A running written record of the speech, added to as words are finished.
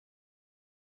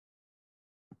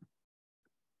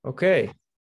Okay,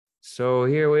 so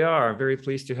here we are. Very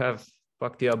pleased to have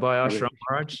Bhakti Abhay Ashram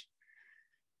Maharaj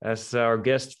as our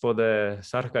guest for the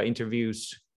Sadhaka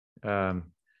interviews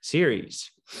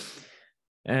series.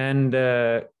 And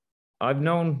I've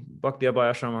known Bhakti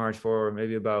Abhay Ashram Maharaj for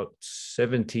maybe about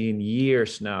 17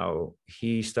 years now.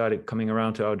 He started coming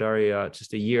around to Audarya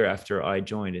just a year after I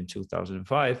joined in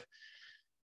 2005.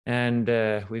 And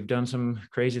we've done some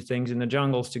crazy things in the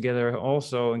jungles together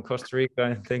also in Costa Rica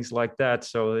and things like that.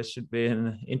 So this should be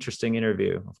an interesting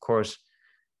interview. Of course,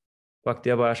 Bhakti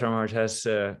Abhay Ashram Maharaj has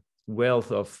a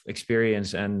wealth of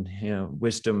experience and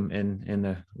wisdom in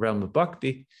the realm of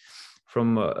bhakti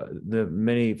from the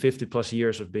many 50 plus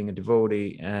years of being a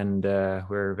devotee. And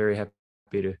we're very happy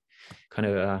to kind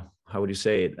of, how would you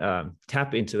say it,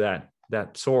 tap into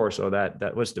that source or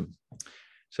that wisdom.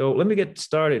 So let me get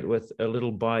started with a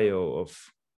little bio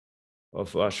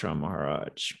of Ashram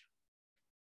Maharaj.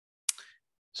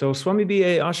 So Swami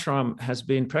B.A. Ashram has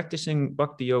been practicing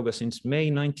Bhakti Yoga since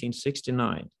May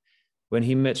 1969, when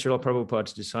he met Srila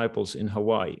Prabhupada's disciples in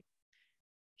Hawaii.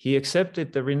 He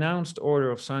accepted the renounced order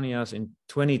of sannyas in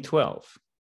 2012.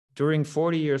 During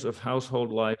 40 years of household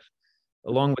life,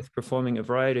 along with performing a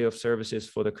variety of services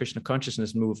for the Krishna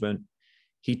consciousness movement,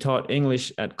 he taught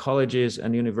English at colleges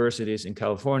and universities in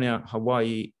California,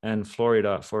 Hawaii, and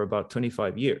Florida for about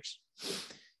 25 years.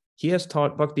 He has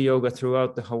taught Bhakti Yoga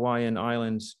throughout the Hawaiian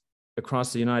Islands,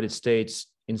 across the United States,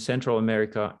 in Central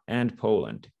America, and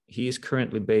Poland. He is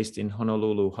currently based in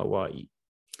Honolulu, Hawaii.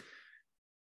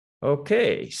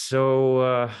 Okay,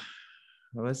 so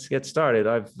let's get started.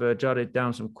 I've jotted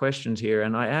down some questions here,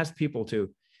 and I asked people to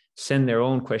send their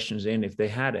own questions in if they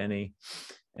had any.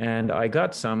 And I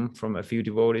got some from a few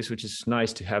devotees, which is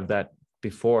nice to have that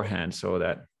beforehand so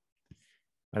that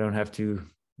I don't have to,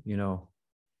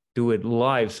 do it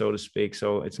live, so to speak.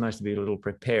 So it's nice to be a little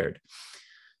prepared.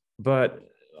 But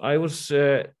I was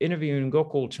interviewing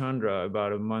Gokul Chandra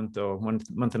about a month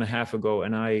and a half ago,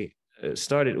 and I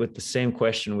started with the same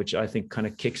question, which I think kind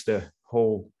of kicks the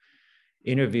whole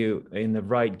interview in the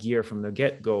right gear from the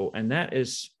get-go, and that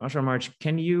is, Ashram Maharaj,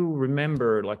 can you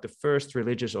remember like the first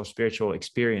religious or spiritual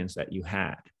experience that you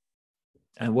had,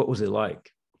 and what was it like?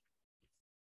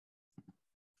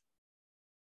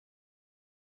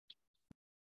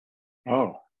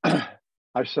 Oh,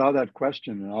 I saw that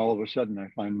question, and all of a sudden I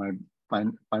find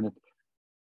it.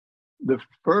 The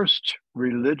first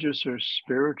religious or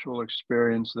spiritual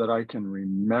experience that I can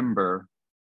remember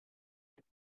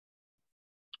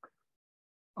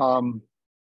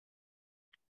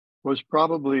was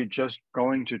probably just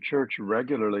going to church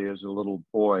regularly as a little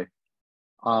boy.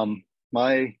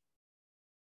 My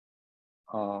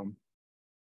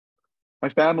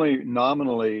family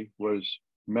nominally was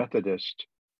Methodist.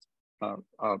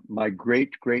 My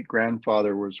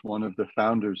great-great-grandfather was one of the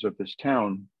founders of this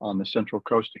town on the central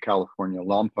coast of California,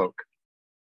 Lompoc.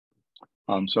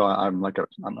 So I'm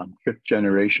fifth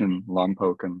generation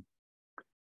Lompocan.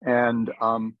 And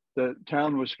the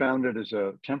town was founded as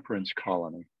a temperance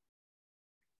colony,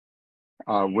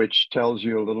 which tells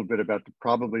you a little bit about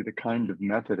probably the kind of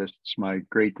Methodists my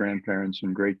great-grandparents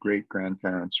and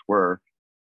great-great-grandparents were.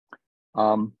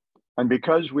 And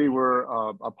because we were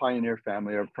a pioneer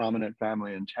family, a prominent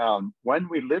family in town, when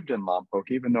we lived in Lompoc,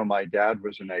 even though my dad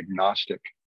was an agnostic,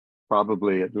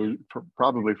 probably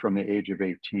from the age of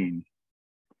 18,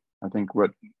 I think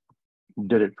what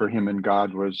did it for him and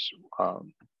God was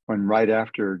when right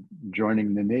after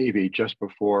joining the Navy, just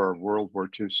before World War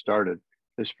II started,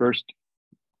 his first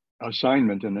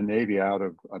assignment in the Navy out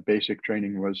of basic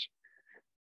training was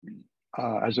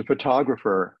as a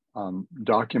photographer,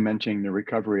 documenting the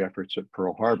recovery efforts at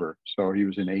Pearl Harbor. So he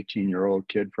was an 18-year-old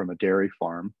kid from a dairy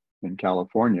farm in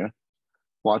California,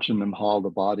 watching them haul the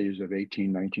bodies of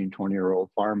 18, 19, 20-year-old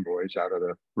farm boys out of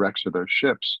the wrecks of their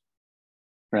ships.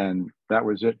 And that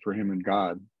was it for him and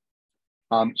God.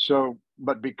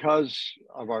 But because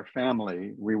of our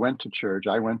family, we went to church.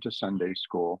 I went to Sunday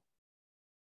school.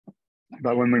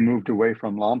 But when we moved away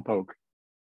from Lompoc,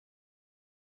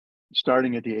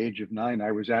 starting at the age of 9,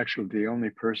 I was actually the only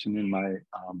person in my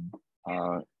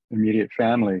immediate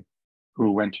family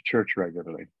who went to church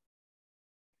regularly.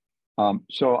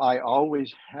 So I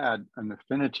always had an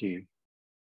affinity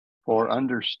for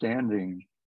understanding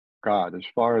God, as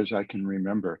far as I can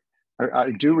remember.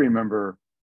 I do remember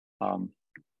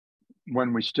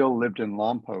when we still lived in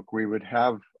Lompoc, we would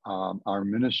have our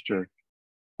minister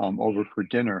over for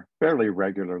dinner fairly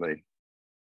regularly.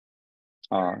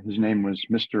 His name was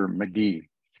Mr. McGee.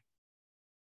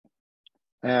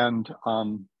 And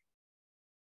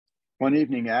one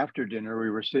evening after dinner, we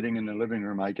were sitting in the living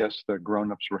room. I guess the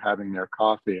grown-ups were having their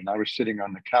coffee, and I was sitting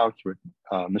on the couch with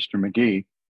Mr. McGee.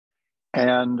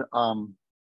 And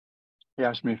he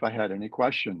asked me if I had any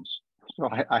questions. So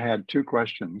I had two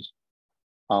questions.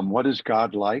 What is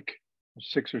God like?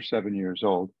 6 or 7 years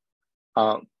old.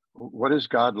 What is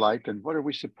God like, and what are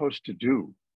we supposed to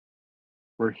do?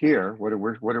 We're here. What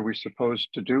are we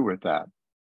supposed to do with that?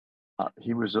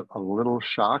 He was a little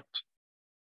shocked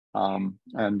and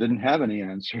didn't have any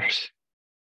answers.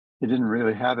 He didn't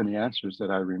really have any answers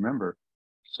that I remember.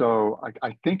 So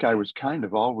I think I was kind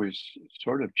of always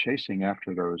sort of chasing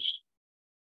after those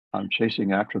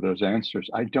answers.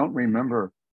 I don't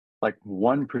remember like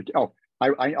one.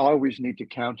 I always need to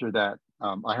counter that.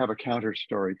 I have a counter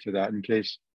story to that in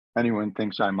case anyone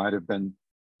thinks I might have been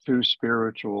too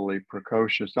spiritually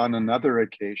precocious. On another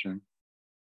occasion,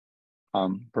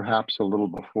 perhaps a little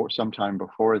before, sometime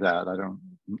before that,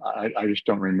 I just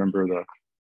don't remember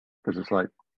because it's like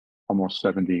almost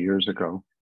 70 years ago.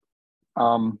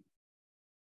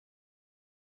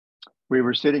 We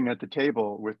were sitting at the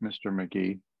table with Mr.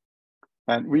 McGee,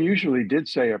 and we usually did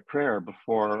say a prayer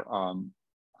before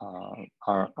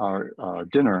our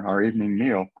dinner, our evening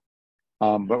meal,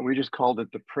 but we just called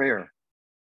it the prayer.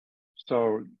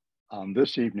 So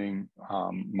this evening,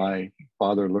 my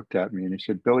father looked at me and he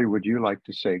said, "Billy, would you like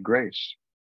to say grace?"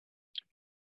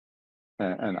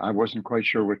 And I wasn't quite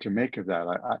sure what to make of that.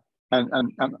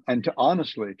 And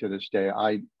honestly, to this day,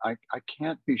 I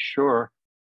can't be sure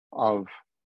of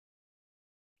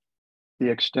the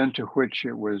extent to which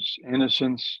it was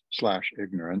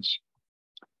innocence/ignorance,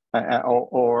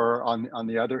 or on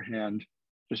the other hand,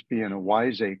 just being a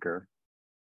wiseacre.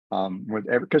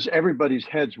 Because everybody's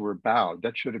heads were bowed.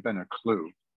 That should have been a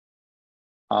clue.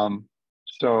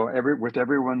 So with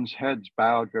everyone's heads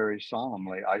bowed very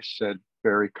solemnly, I said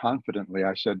very confidently,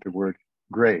 I said the word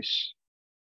grace.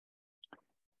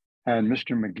 And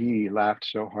Mr. McGee laughed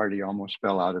so hard he almost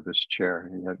fell out of his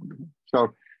chair.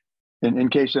 So in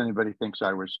case anybody thinks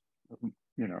I was,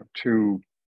 too,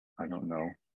 I don't know,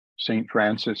 St.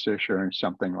 Francis-ish or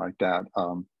something like that,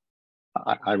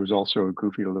 I was also a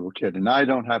goofy little kid, and I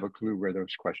don't have a clue where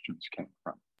those questions came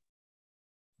from.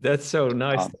 That's so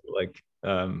nice.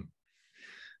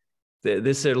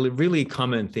 This is a really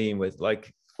common theme with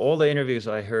like all the interviews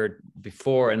I heard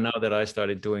before, and now that I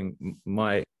started doing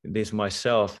this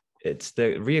myself, it's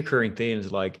the reoccurring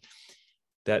themes like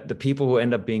that the people who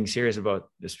end up being serious about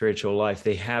the spiritual life,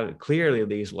 they have clearly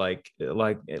these like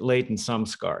latent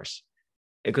samskars,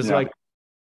 because like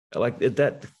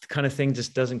that kind of thing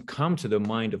just doesn't come to the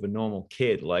mind of a normal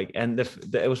kid. Like, and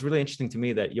it was really interesting to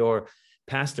me that your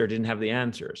pastor didn't have the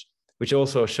answers, which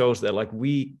also shows that like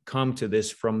we come to this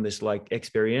from this like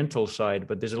experiential side,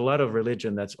 but there's a lot of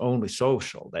religion that's only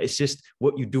social. That it's just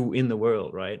what you do in the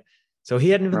world, right? So he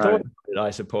hadn't even thought about it, I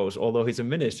suppose, although he's a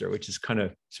minister, which is kind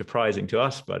of surprising to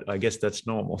us, but I guess that's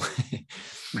normal.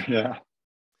 Yeah.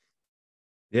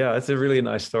 Yeah, it's a really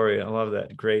nice story. I love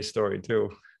that Gray story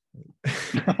too.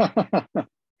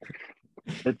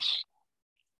 It's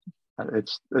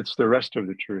the rest of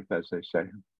the truth, as they say.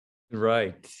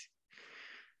 Right.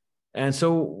 And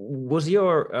so was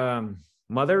your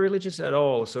mother religious at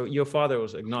all? So your father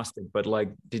was agnostic, but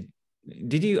like,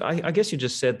 did you, I guess you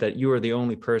just said that you were the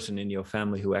only person in your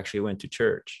family who actually went to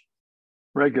church.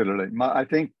 Regularly. I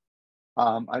think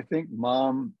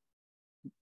Mom,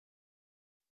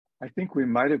 I think we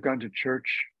might have gone to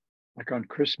church like on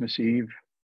Christmas Eve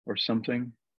or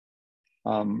something,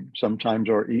 sometimes,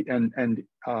 and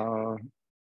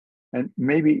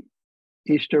maybe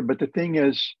Easter. But the thing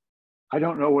is, I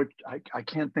don't know I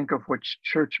can't think of which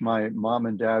church my mom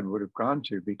and dad would have gone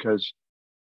to, because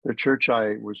the church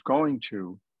I was going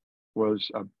to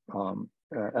was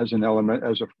as a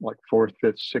like 4th,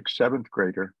 5th, 6th, 7th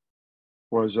grader,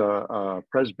 was a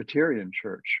Presbyterian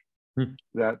church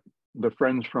that the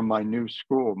friends from my new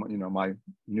school, my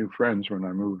new friends when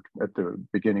I moved at the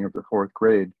beginning of the 4th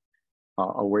grade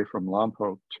away from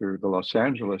Lompoc to the Los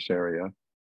Angeles area,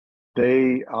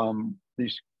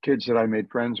 these kids that I made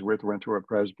friends with went to a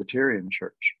Presbyterian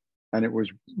church, and it was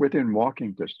within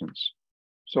walking distance,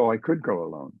 so I could go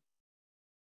alone.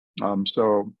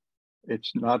 So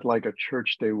it's not like a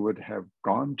church they would have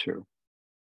gone to.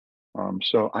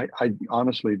 So I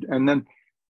honestly, and then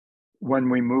when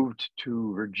we moved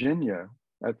to Virginia,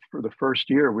 for the first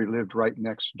year, we lived right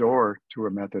next door to a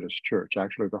Methodist church.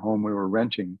 Actually, the home we were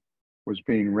renting was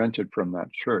being rented from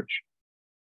that church.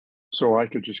 So I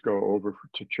could just go over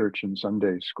to church and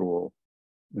Sunday school,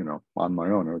 on my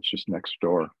own. It was just next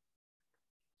door.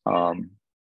 And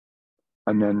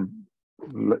then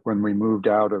when we moved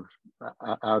out of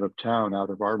town, out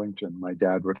of Arlington, my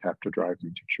dad would have to drive me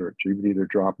to church. He would either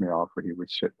drop me off or he would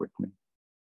sit with me.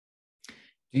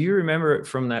 Do you remember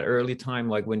from that early time,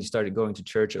 like when you started going to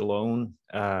church alone,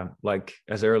 like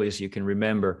as early as you can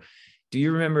remember, do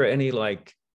you remember any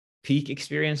like peak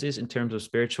experiences in terms of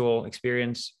spiritual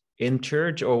experience in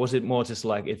church, or was it more just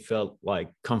like it felt like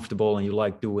comfortable and you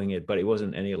liked doing it, but it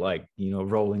wasn't any like,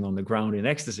 rolling on the ground in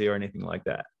ecstasy or anything like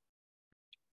that?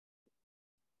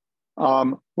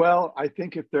 Well, I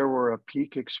think if there were a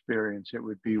peak experience, it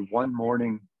would be one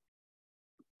morning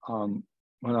um,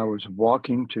 when I was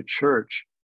walking to church.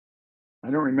 I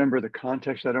don't remember the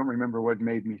context. I don't remember what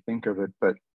made me think of it,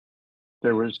 but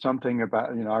there was something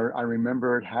about, I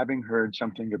remembered having heard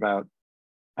something about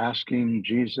asking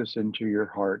Jesus into your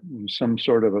heart in some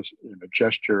sort of a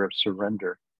gesture of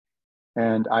surrender.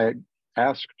 And I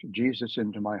asked Jesus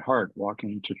into my heart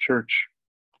walking to church,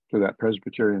 to that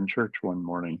Presbyterian church one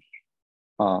morning,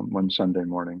 one Sunday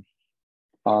morning.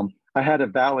 I had a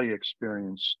valley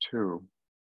experience too.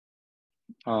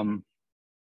 And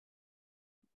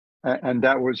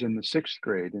that was in the 6th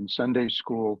grade in Sunday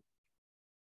school.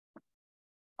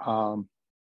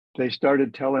 They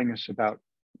started telling us about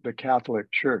the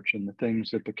Catholic Church and the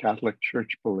things that the Catholic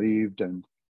Church believed, and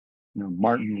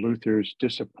Martin Luther's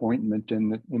disappointment in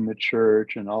the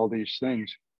church and all these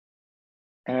things.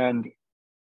 And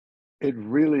it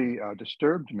really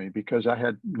disturbed me because I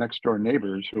had next door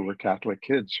neighbors who were Catholic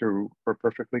kids who were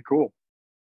perfectly cool.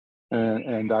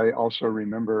 And I also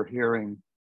remember hearing,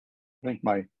 I think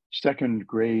my 2nd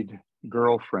grade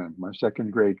girlfriend, my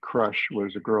 2nd grade crush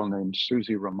was a girl named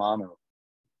Susie Romano,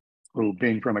 who,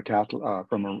 being from an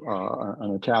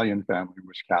Italian family,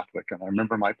 was Catholic. And I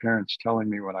remember my parents telling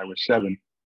me when I was 7,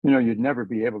 you'd never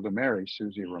be able to marry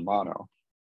Susie Romano.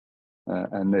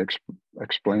 And they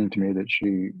explained to me that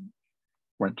she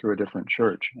went to a different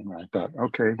church. And I thought,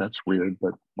 okay, that's weird,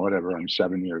 but whatever, I'm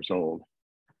 7 years old.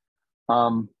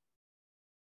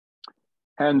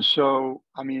 And so,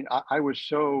 I was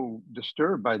so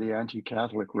disturbed by the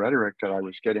anti-Catholic rhetoric that I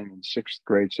was getting in 6th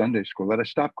grade Sunday school that I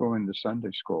stopped going to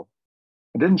Sunday school.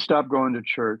 I didn't stop going to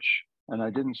church, and I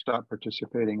didn't stop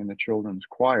participating in the children's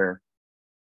choir.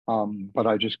 But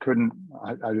I just couldn't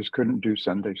do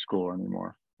Sunday school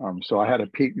anymore. So I had a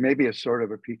peak, maybe a sort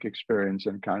of a peak experience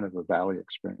and kind of a valley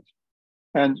experience.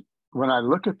 And when I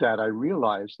look at that, I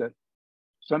realize that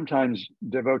sometimes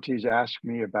devotees ask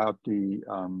me about the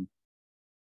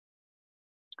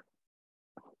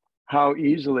how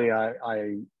easily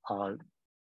I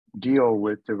deal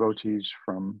with devotees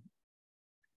from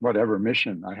whatever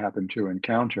mission I happen to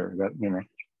encounter.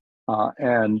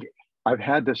 And I've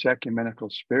had this ecumenical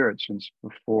spirit since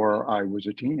before I was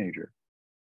a teenager.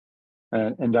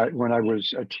 And when I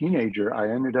was a teenager, I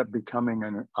ended up becoming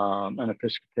an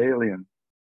Episcopalian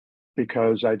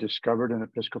because I discovered an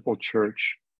Episcopal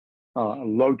church, a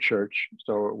low church,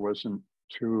 so it wasn't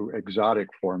too exotic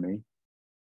for me.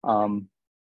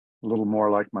 A little more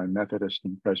like my Methodist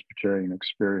and Presbyterian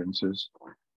experiences.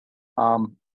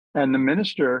 And the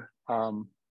minister,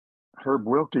 Herb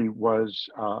Wilkie, was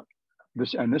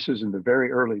this is in the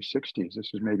very early 60s.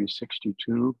 This is maybe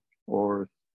 62 or,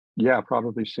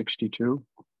 probably 62,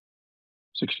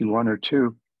 61 or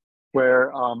 2,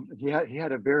 where he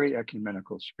had a very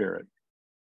ecumenical spirit.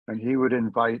 And he would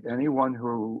invite anyone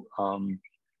who,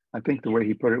 I think the way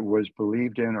he put it was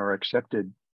believed in or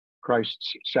accepted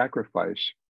Christ's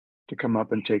sacrifice to come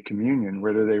up and take communion,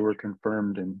 whether they were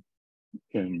confirmed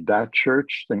in that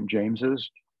church, St. James's,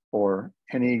 or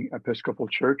any Episcopal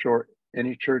church, or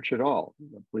any church at all.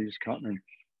 Please come. And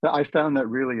I found that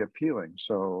really appealing.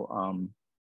 So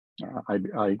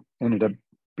I ended up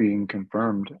being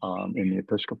confirmed in the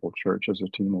Episcopal church as a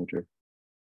teenager.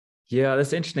 Yeah,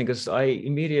 that's interesting because I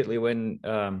immediately, when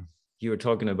you were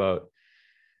talking about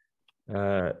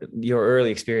your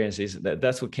early experiences,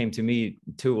 that's what came to me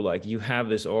too. Like, you have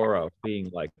this aura of being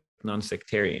like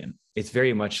non-sectarian. It's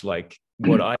very much like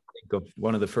what I think of,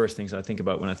 one of the first things I think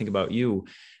about when I think about you.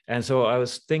 And so I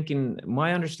was thinking,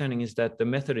 my understanding is that the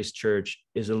Methodist Church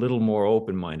is a little more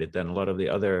open-minded than a lot of the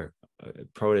other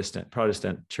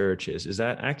Protestant churches. Is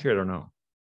that accurate or no?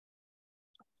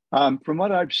 From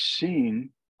what I've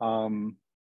seen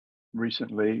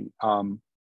recently,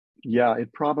 yeah,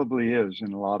 it probably is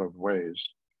in a lot of ways.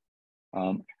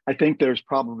 I think there's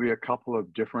probably a couple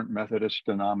of different Methodist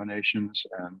denominations,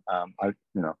 and I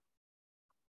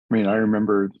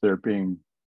remember there being,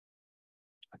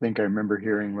 I think I remember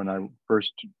hearing when I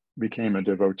first became a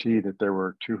devotee that there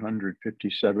were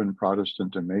 257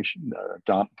 Protestant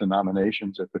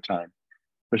denominations at the time.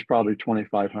 There's probably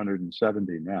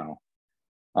 2,570 now.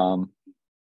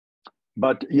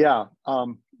 But yeah,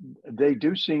 they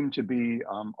do seem to be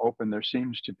open. There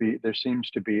seems to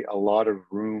be a lot of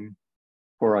room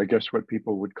for, I guess, what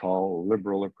people would call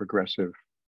liberal or progressive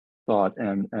thought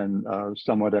and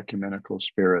somewhat ecumenical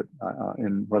spirit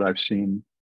in what I've seen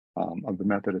of the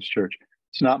Methodist Church.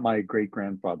 It's not my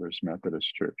great-grandfather's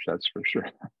Methodist Church, that's for sure.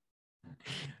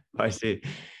 I see.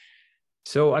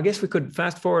 So I guess we could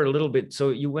fast forward a little bit. So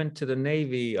you went to the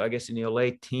Navy, I guess, in your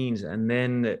late teens, and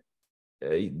then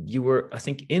you were, I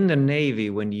think, in the Navy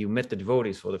when you met the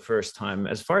devotees for the first time.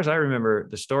 As far as I remember,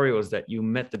 the story was that you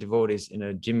met the devotees in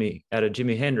a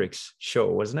Jimi Hendrix show,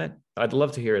 wasn't it? I'd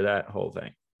love to hear that whole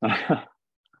thing.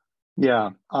 Yeah,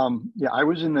 I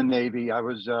was in the Navy. I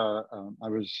worked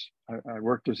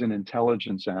as an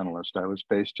intelligence analyst. I was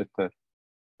based at the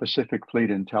Pacific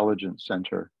Fleet Intelligence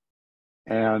Center,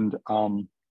 and I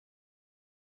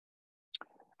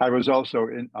was also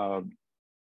in.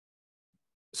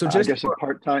 So just I guess a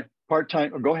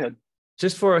part-time. Oh, go ahead.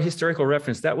 Just for a historical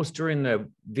reference, that was during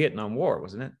the Vietnam War,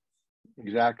 wasn't it?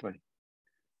 Exactly.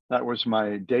 That was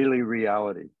my daily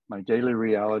reality. My daily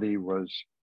reality was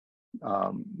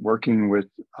working with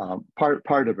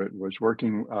part of it was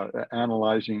working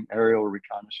analyzing aerial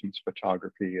reconnaissance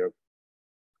photography of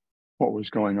what was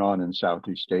going on in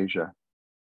Southeast Asia,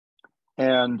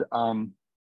 and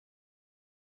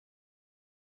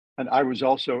I was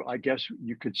also, I guess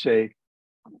you could say,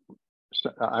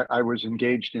 I was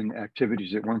engaged in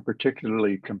activities that weren't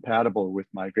particularly compatible with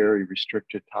my very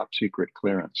restricted top secret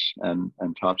clearance and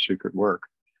top secret work.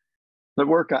 The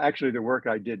work I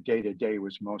did day to day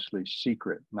was mostly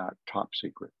secret, not top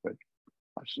secret, but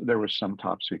there was some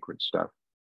top secret stuff.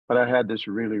 But I had this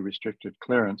really restricted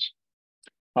clearance.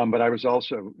 But I was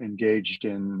also engaged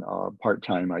in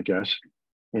part-time, I guess,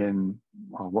 in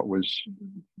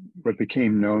what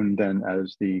became known then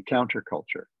as the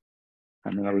counterculture. I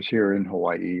mean, I was here in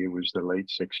Hawaii. It was the late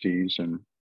 60s, and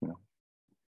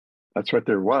that's what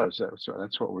there was.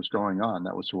 That's what was going on.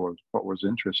 That was what was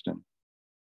interesting.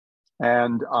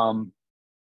 And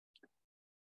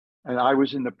I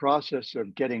was in the process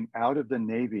of getting out of the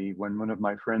Navy when one of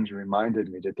my friends reminded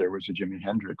me that there was a Jimi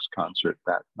Hendrix concert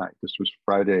that night. This was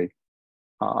Friday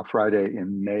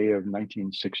in May of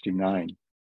 1969.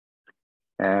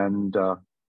 And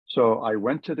so I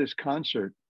went to this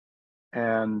concert,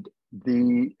 and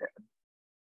the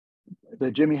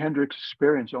Jimi Hendrix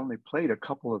Experience only played a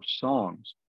couple of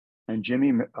songs, and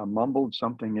Jimmy mumbled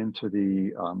something into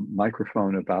the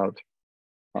microphone about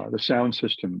the sound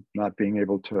system not being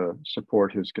able to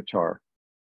support his guitar.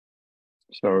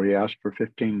 So he asked for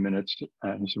 15 minutes,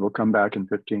 and he said, we'll come back in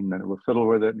 15 minutes. We'll fiddle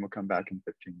with it, and we'll come back in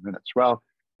 15 minutes. Well,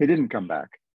 he didn't come back.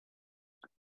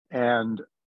 And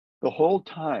the whole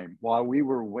time while we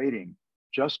were waiting,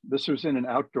 this was in an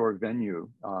outdoor venue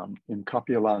in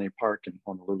Kapiolani Park in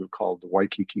Honolulu called the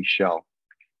Waikiki Shell.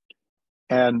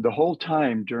 And the whole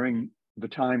time during the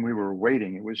time we were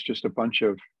waiting, it was just a bunch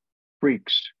of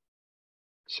freaks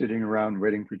sitting around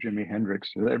waiting for Jimi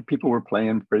Hendrix. People were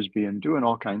playing Frisbee and doing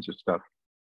all kinds of stuff.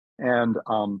 And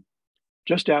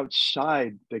just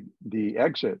outside the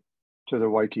exit to the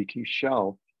Waikiki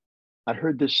Shell, I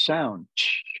heard this sound.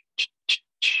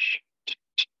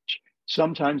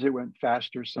 Sometimes it went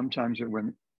faster, sometimes it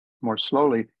went more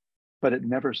slowly, but it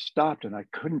never stopped. And I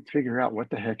couldn't figure out what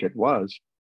the heck it was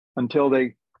until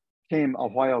they came a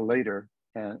while later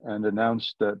and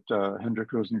announced that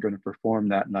Hendrix wasn't going to perform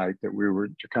that night, that we were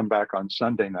to come back on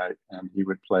Sunday night and he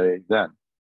would play then.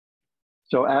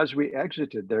 So as we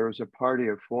exited, there was a party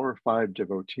of 4 or 5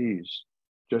 devotees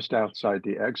just outside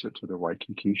the exit to the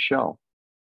Waikiki Shell,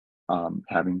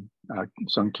 having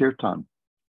some kirtan.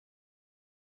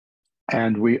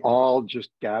 And we all just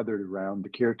gathered around the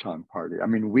kirtan party. I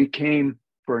mean, we came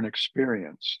for an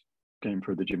experience, came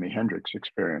for the Jimi Hendrix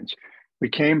experience. We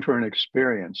came for an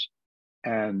experience,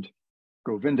 and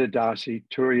Govinda Dasi,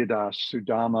 Turiyadas,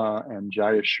 Sudama, and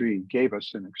Jayashri gave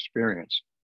us an experience.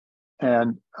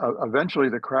 And eventually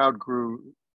the crowd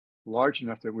grew large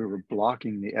enough that we were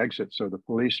blocking the exit. So the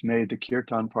police made the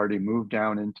kirtan party move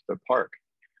down into the park.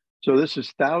 So this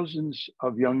is thousands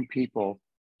of young people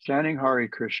chanting Hare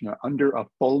Krishna under a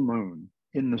full moon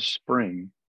in the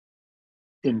spring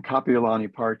in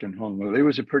Kapiolani Park in Honolulu. It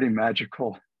was a pretty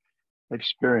magical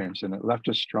experience, and it left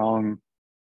a strong,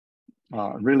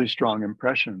 really strong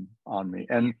impression on me.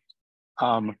 And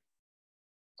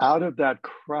out of that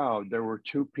crowd, there were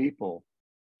 2 people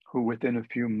who within a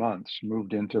few months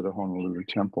moved into the Honolulu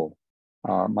temple.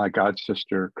 My god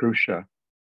sister, Krusha,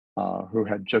 who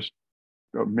had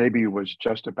maybe was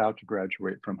just about to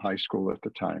graduate from high school at the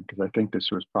time, because I think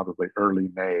this was probably early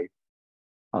May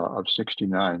of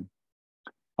 '69.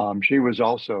 She was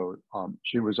also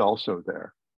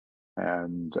there,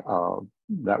 and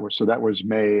that was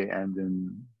May, and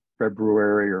in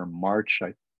February or March,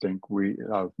 I think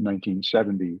of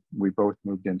 1970, we both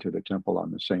moved into the temple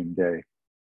on the same day.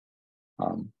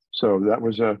 So that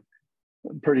was a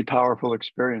pretty powerful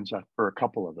experience for a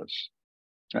couple of us.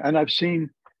 And I've seen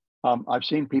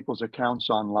people's accounts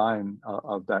online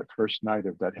of that first night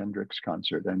of that Hendrix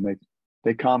concert, and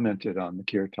they commented on the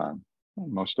kirtan,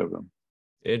 most of them.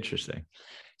 Interesting.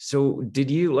 So did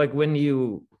you, like, when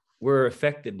you were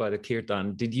affected by the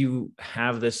kirtan, did you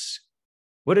have this,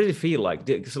 what did it feel like?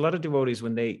 Because a lot of devotees,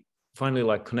 when they finally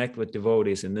like connect with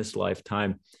devotees in this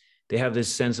lifetime, they have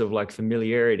this sense of like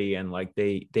familiarity, and like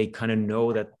they kind of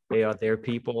know that they are their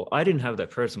people. I didn't have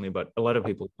that personally, but a lot of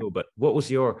people do. But what was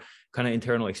your kind of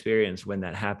internal experience when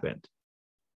that happened?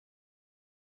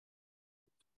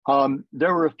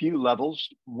 There were a few levels.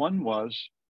 One was,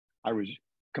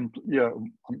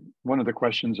 one of the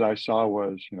questions I saw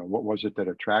was, what was it that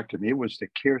attracted me? It was the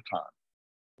kirtan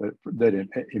that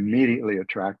immediately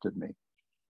attracted me.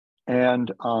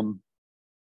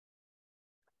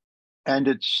 And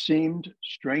it seemed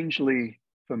strangely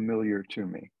familiar to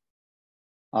me.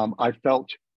 I felt,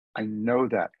 I know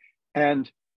that.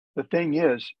 And the thing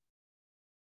is,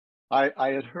 I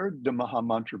had heard the Maha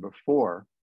Mantra before,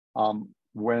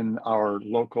 when our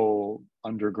local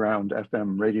underground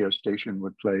FM radio station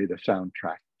would play the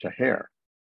soundtrack to Hair.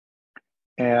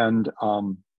 And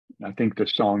I think the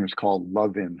song is called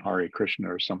Love in Hare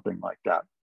Krishna or something like that.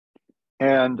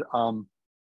 And,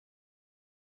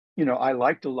 I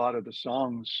liked a lot of the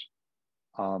songs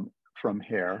from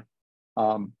Hair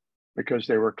because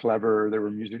they were clever. They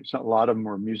were a lot of them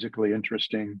were musically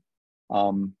interesting.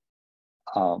 And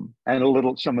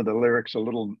some of the lyrics a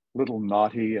little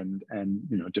naughty and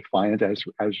defiant as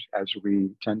we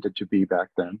tended to be back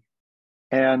then.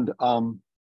 And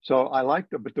so I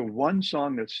liked it, but the one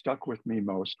song that stuck with me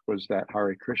most was that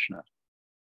Hare Krishna.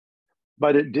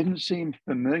 But it didn't seem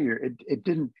familiar. It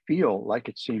didn't feel like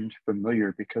it seemed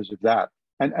familiar because of that.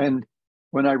 And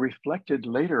when I reflected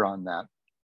later on that,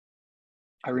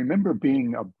 I remember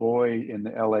being a boy in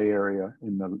the LA area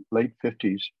in the late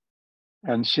 50s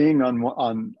and seeing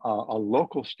on a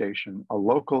local station, a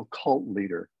local cult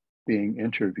leader being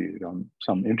interviewed on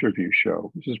some interview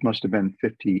show. This must have been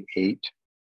 58,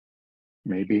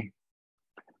 maybe.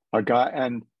 A guy,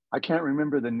 and I can't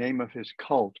remember the name of his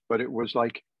cult, but it was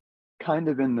like kind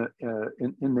of in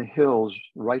the hills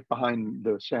right behind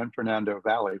the San Fernando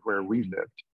Valley where we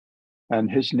lived. And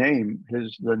his name,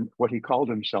 what he called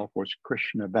himself was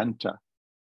Krishna Venta.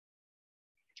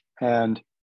 And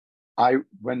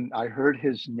when I heard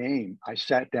his name, I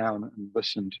sat down and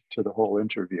listened to the whole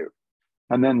interview.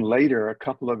 And then later, a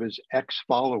couple of his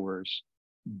ex-followers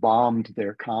bombed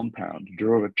their compound,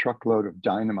 drove a truckload of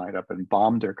dynamite up and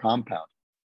bombed their compound.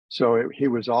 So he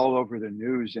was all over the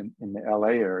news in the LA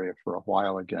area for a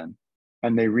while again.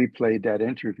 And they replayed that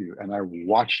interview, and I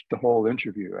watched the whole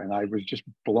interview, and I was just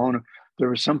blown. There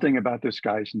was something about this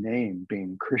guy's name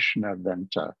being Krishna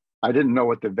Venta. I didn't know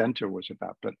what the Venta was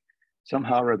about, but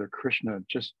somehow or other Krishna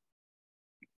just,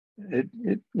 it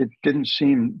didn't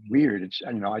seem weird. It's,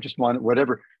 I just wanted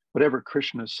whatever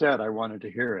Krishna said, I wanted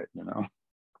to hear it,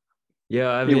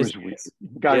 Yeah, I He mean, was weird.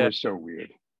 The guy was so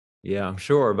weird. Yeah, I'm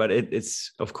sure, but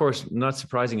it's of course not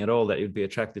surprising at all that you'd be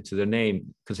attracted to the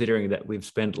name, considering that we've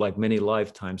spent like many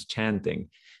lifetimes chanting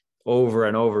over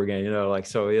and over again,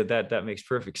 so yeah, that makes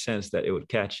perfect sense that it would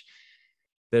catch.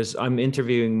 I'm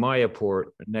interviewing Mayapur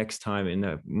next time in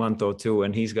a month or two,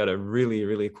 and he's got a really,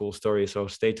 really cool story. So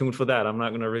stay tuned for that. I'm not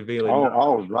going to reveal it.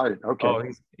 Oh, right. Okay. Oh,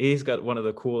 he's got one of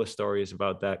the coolest stories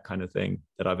about that kind of thing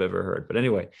that I've ever heard. But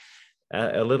anyway,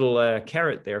 a little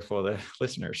carrot there for the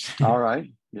listeners. All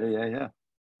right. Yeah.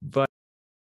 But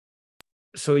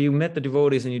so you met the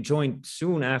devotees and you joined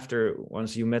soon after,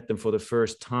 once you met them for the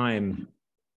first time.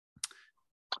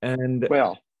 And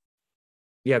well,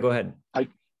 yeah, go ahead.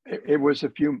 It was a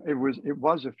few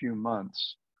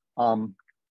months. In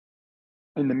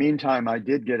the meantime, I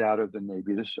did get out of the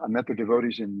Navy. I met the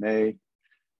devotees in May.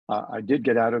 I did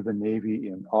get out of the Navy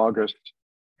in August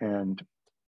and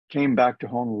came back to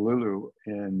Honolulu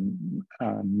in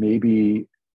maybe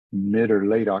mid or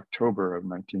late October of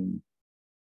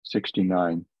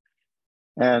 1969.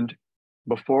 And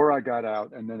before I got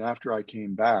out, and then after I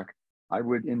came back, I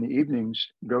would, in the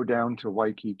evenings, go down to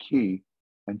Waikiki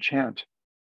and chant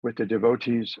with the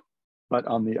devotees, but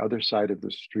on the other side of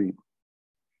the street,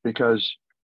 because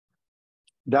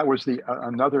that was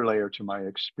another layer to my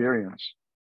experience.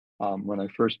 When I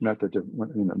first met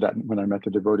when I met the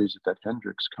devotees at that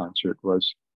Hendrix concert,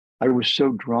 I was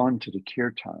so drawn to the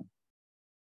kirtan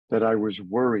that I was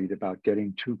worried about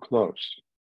getting too close.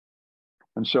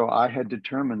 And so I had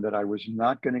determined that I was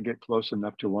not going to get close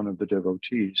enough to one of the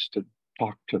devotees to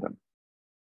talk to them.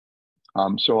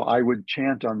 So I would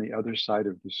chant on the other side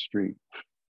of the street.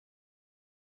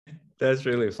 That's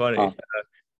really funny. Uh,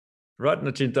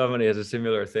 Ratna Chintamani has a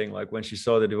similar thing. Like when she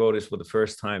saw the devotees for the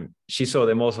first time, she saw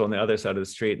them also on the other side of the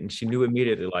street, and she knew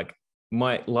immediately, like,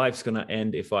 my life's gonna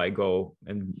end if I go,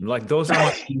 and like those are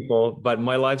my people, but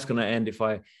my life's gonna end if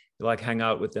I like hang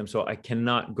out with them. So I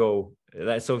cannot go.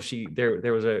 That so she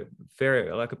there was a very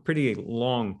like a pretty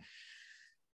long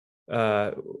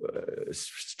uh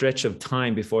stretch of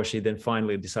time before she then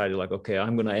finally decided, like, okay,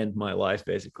 I'm going to end my life,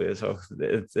 basically. So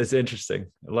it's interesting.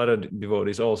 A lot of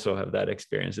devotees also have that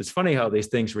experience. It's funny how these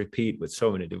things repeat with so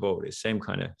many devotees, same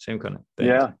kind of thing.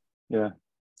 yeah.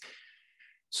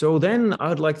 So then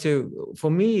I'd like to, for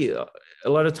me, a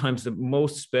lot of times the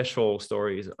most special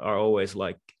stories are always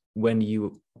like when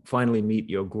you finally meet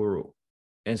your guru.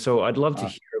 And so I'd love to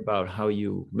hear about how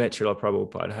you met Srila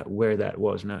Prabhupada, where that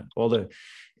was, and all the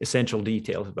essential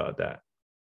details about that.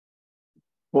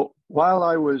 Well, while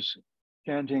I was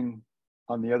chanting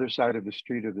on the other side of the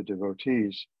street of the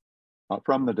devotees,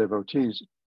 from the devotees,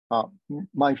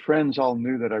 my friends all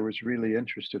knew that I was really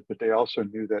interested, but they also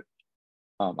knew that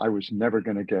I was never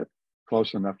going to get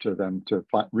close enough to them to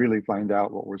really find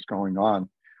out what was going on.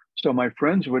 So my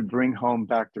friends would bring home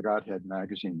Back to Godhead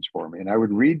magazines for me, and I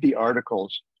would read the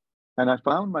articles, and I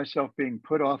found myself being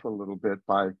put off a little bit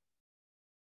by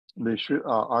the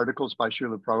articles by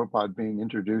Srila Prabhupada being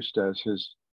introduced as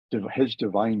his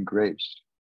divine grace.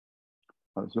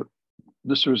 So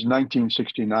this was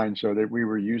 1969, so that we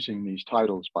were using these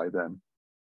titles by then,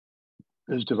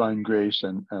 his divine grace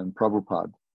and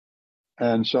Prabhupada.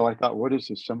 And so I thought, what is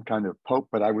this, some kind of pope?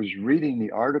 But I was reading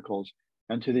the articles,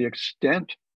 and to the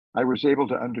extent I was able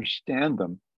to understand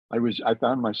them, I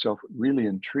found myself really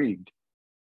intrigued.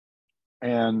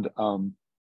 And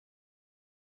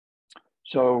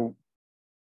so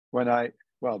when the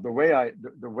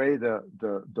way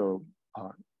the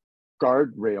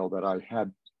guardrail that I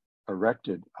had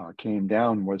erected came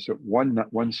down was that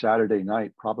one Saturday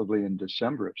night, probably in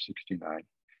December of '69,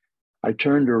 I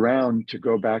turned around to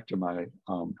go back to my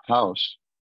house,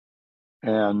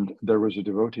 and there was a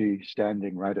devotee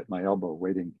standing right at my elbow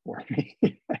waiting for me.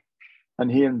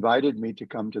 And he invited me to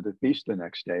come to the feast the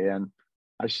next day, and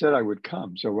I said I would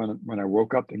come. So when I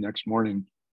woke up the next morning,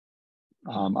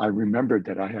 I remembered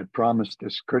that I had promised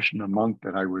this Krishna monk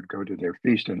that I would go to their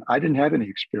feast, and I didn't have any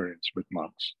experience with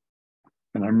monks.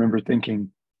 And I remember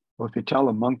thinking, well, if you tell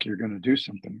a monk you're going to do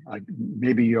something,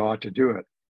 maybe you ought to do it.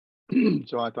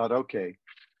 So I thought, okay,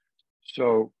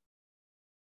 so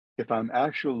if I'm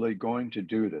actually going to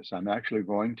do this, I'm actually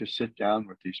going to sit down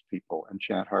with these people and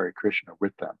chant Hare Krishna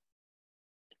with them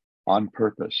on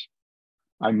purpose.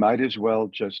 I might as well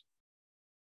just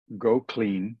go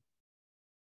clean.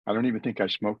 I don't even think I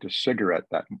smoked a cigarette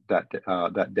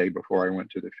that day before I went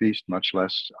to the feast, much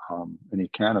less any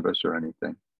cannabis or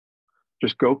anything.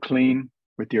 Just go clean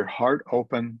with your heart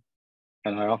open.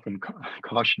 And I often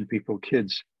caution people,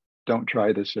 kids, don't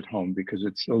try this at home because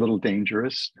it's a little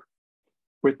dangerous.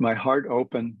 With my heart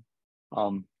open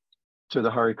to the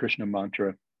Hare Krishna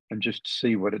mantra, and just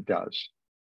see what it does.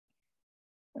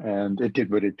 And it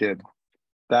did what it did.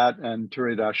 That, and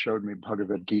Turidas showed me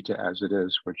Bhagavad Gita as it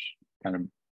is, which kind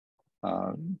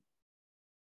of,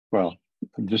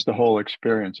 just the whole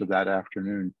experience of that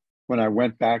afternoon. When I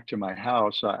went back to my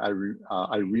house, I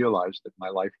realized that my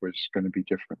life was going to be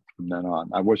different from then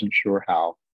on. I wasn't sure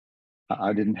how.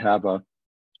 I didn't have a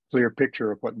clear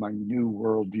picture of what my new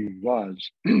worldview was,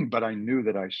 but I knew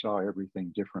that I saw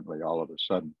everything differently all of a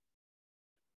sudden.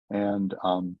 And,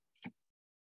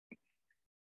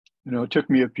 it took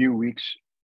me a few weeks,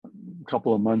 a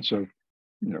couple of months of,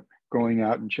 going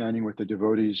out and chanting with the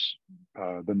devotees.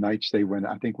 The nights they went,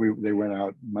 I think they went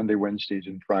out Monday, Wednesdays,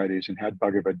 and Fridays, and had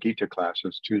Bhagavad Gita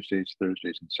classes Tuesdays,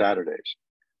 Thursdays, and Saturdays.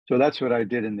 So that's what I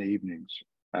did in the evenings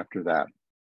after that.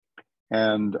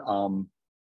 And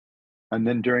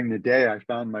then during the day, I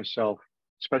found myself,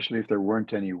 especially if there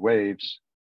weren't any waves,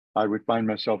 I would find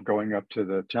myself going up to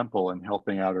the temple and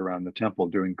helping out around the temple,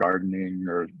 doing gardening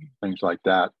or things like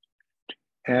that.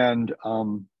 And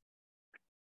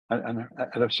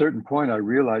at a certain point, I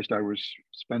realized I was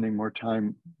spending more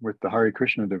time with the Hare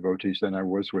Krishna devotees than I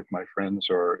was with my friends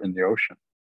or in the ocean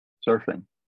surfing.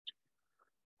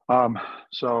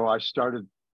 So I started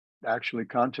actually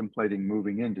contemplating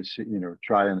moving in to see,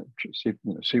 try and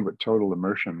see what total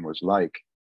immersion was like.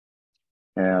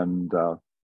 And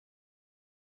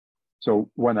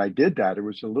so when I did that, it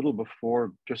was just a little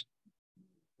before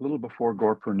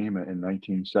Gaur Purnima in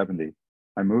 1970.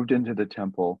 I moved into the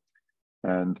temple,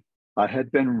 and I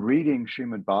had been reading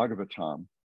Srimad Bhagavatam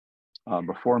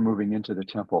before moving into the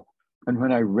temple. And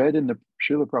when I read in the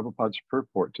Srila Prabhupada's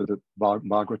purport to the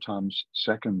Bhagavatam's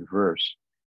second verse,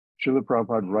 Srila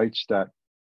Prabhupada writes that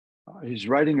he's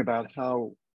writing about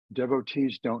how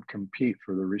devotees don't compete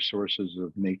for the resources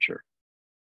of nature.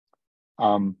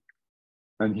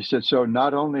 And he said, so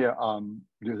not only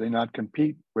do they not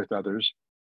compete with others,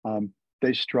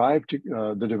 they strive to,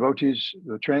 the devotees,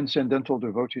 the transcendental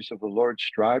devotees of the Lord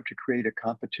strive to create a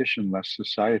competition-less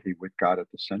society with God at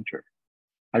the center.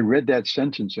 I read that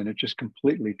sentence and it just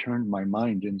completely turned my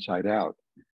mind inside out.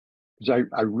 Because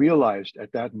I realized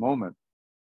at that moment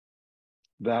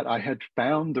that I had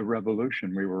found the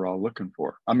revolution we were all looking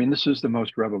for. I mean, this is the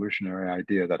most revolutionary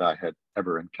idea that I had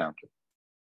ever encountered.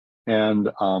 And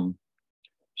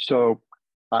so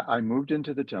I moved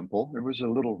into the temple. It was a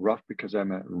little rough because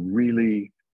I'm a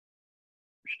really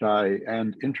shy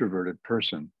and introverted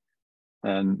person.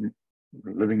 And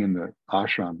living in the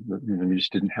ashram, you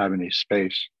just didn't have any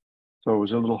space. So it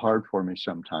was a little hard for me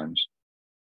sometimes.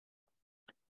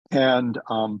 And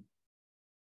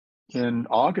in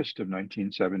August of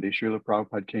 1970, Srila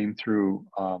Prabhupada came through,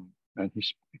 and he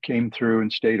came through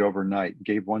and stayed overnight,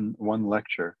 gave one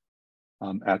lecture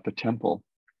at the temple.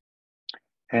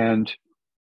 And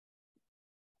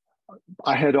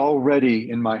I had already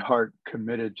in my heart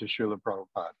committed to Srila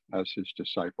Prabhupada as his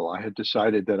disciple. I had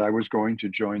decided that I was going to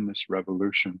join this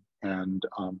revolution and,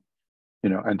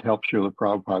 and help Srila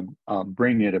Prabhupada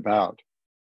bring it about.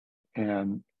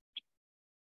 And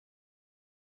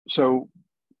so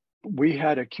we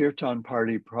had a kirtan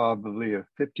party, probably of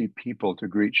 50 people, to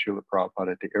greet Srila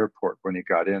Prabhupada at the airport when he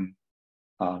got in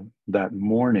that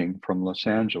morning from Los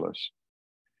Angeles.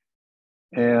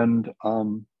 And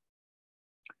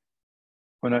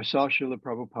when I saw Srila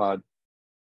Prabhupada,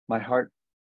 my heart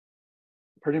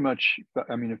pretty much,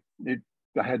 I mean,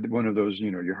 I had one of those,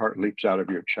 your heart leaps out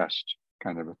of your chest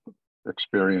kind of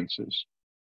experiences.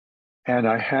 And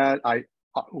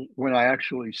when I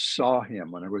actually saw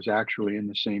him, when I was actually in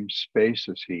the same space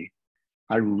as he,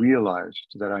 I realized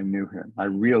that I knew him. I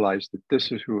realized that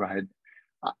this is who I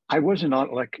wasn't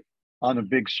on a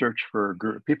big search for a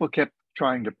guru. People kept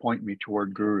trying to point me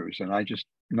toward gurus, and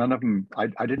none of them,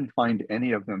 I didn't find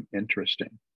any of them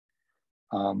interesting.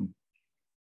 But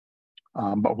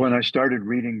when I started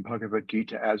reading Bhagavad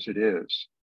Gita as it is,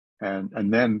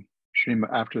 and then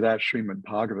after that, Srimad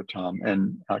Bhagavatam,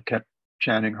 and kept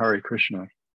chanting Hare Krishna,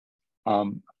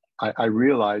 I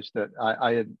realized that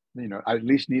I had, I at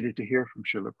least needed to hear from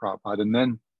Srila Prabhupada. And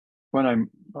then when a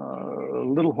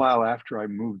little while after I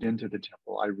moved into the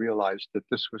temple, I realized that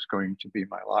this was going to be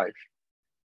my life.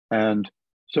 And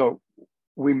so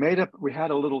we created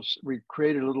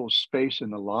a little space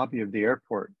in the lobby of the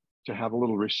airport to have a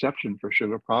little reception for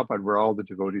Srila Prabhupada, where all the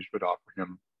devotees would offer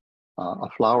him a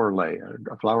flower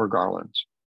garlands.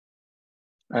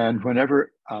 And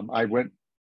whenever I went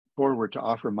forward to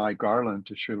offer my garland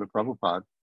to Srila Prabhupada,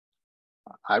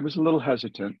 I was a little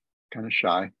hesitant, kind of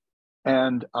shy,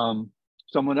 and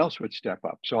someone else would step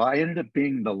up. So I ended up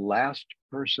being the last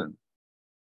person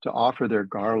to offer their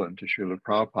garland to Srila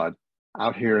Prabhupada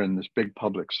out here in this big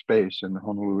public space in the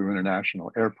Honolulu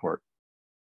International Airport.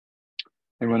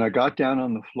 And when I got down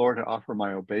on the floor to offer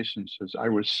my obeisances, I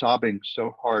was sobbing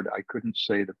so hard I couldn't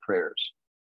say the prayers.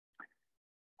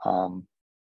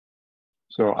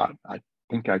 So I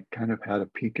think I kind of had a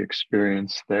peak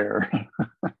experience there.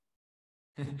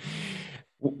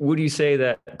 Would you say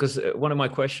that, because one of my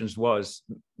questions was,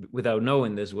 without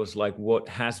knowing this, was like, what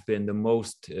has been the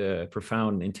most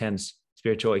profound, intense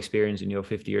spiritual experience in your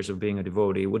 50 years of being a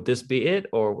devotee? Would this be it?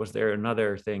 Or was there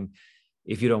another thing,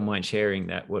 if you don't mind sharing,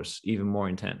 that was even more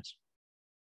intense?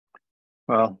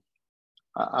 Well,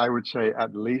 I would say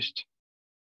at least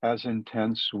as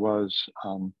intense was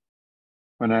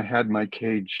when I had my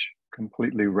cage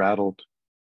completely rattled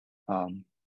one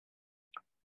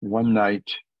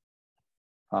night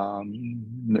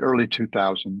in the early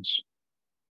 2000s,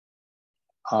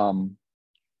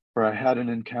 where I had an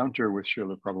encounter with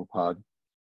Srila Prabhupada.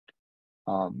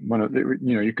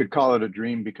 You could call it a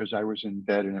dream because I was in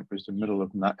bed and it was the middle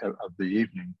of the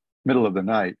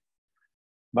night.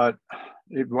 But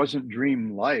it wasn't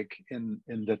dream-like in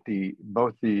that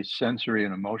both the sensory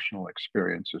and emotional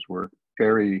experiences were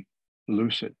very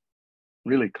lucid,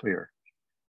 really clear.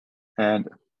 And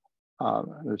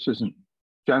this isn't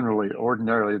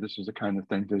ordinarily, this is the kind of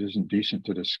thing that isn't decent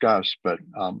to discuss, but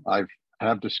I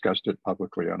have discussed it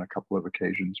publicly on a couple of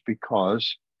occasions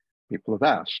because people have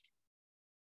asked.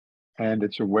 And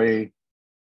it's a way,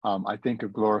 I think,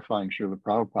 of glorifying Srila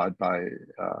Prabhupada by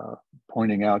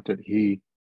pointing out that he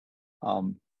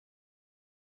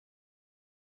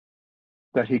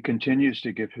continues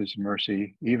to give his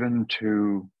mercy even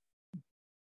to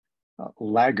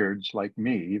laggards like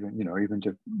me, even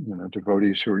to,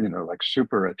 devotees who are, like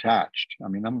super attached. I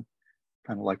mean, I'm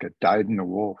kind of like a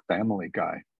dyed-in-the-wool family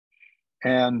guy.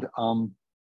 And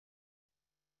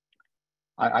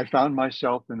I found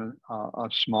myself in a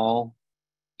small,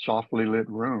 softly lit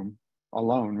room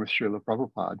alone with Srila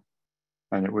Prabhupada.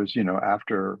 And it was,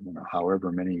 after,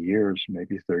 however many years,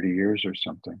 maybe 30 years or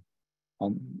something.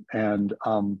 And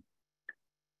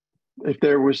if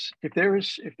there was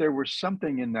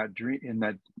something in that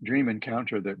dream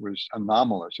encounter that was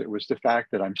anomalous, it was the fact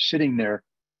that I'm sitting there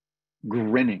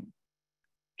grinning,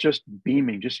 just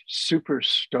beaming, just super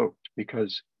stoked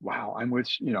because wow, I'm with,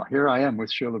 here I am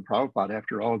with Srila Prabhupada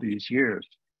after all these years.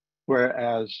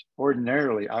 Whereas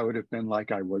ordinarily I would have been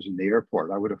like I was in the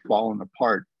airport. I would have fallen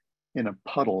apart in a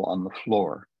puddle on the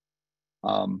floor.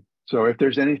 So if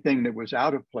there's anything that was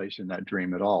out of place in that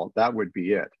dream at all, that would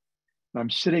be it. And I'm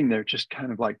sitting there just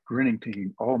kind of like grinning,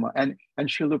 thinking, oh my, and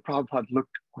Srila Prabhupada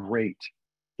looked great.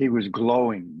 He was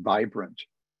glowing, vibrant,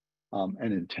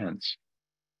 and intense.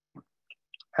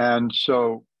 And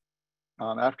so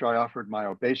after I offered my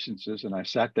obeisances and I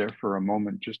sat there for a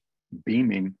moment just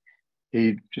beaming,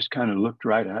 he just kind of looked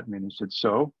right at me and he said,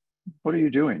 so what are you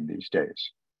doing these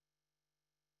days?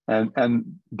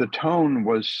 And the tone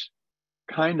was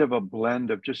kind of a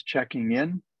blend of just checking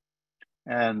in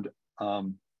and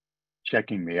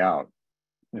checking me out,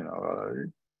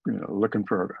 looking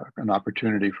for an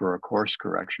opportunity for a course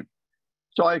correction.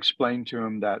 So I explained to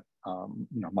him that,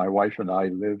 my wife and I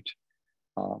lived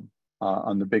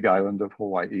on the big island of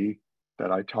Hawaii,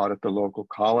 that I taught at the local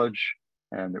college,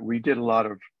 and that we did a lot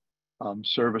of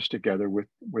service together with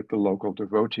the local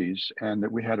devotees, and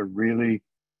that we had a really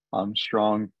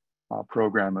strong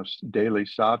program of daily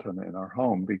sadhana in our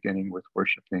home, beginning with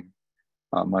worshiping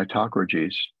my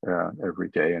Thakurjis every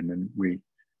day. And then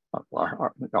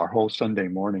our whole Sunday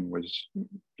morning was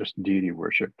just deity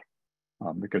worship,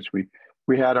 because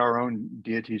we had our own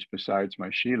deities besides my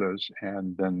Shilas,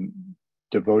 and then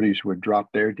devotees would drop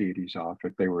their deities off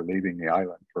if they were leaving the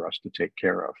island for us to take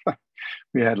care of.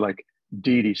 We had like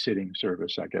deity sitting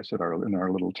service, I guess, in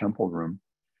our little temple room.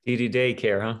 Deity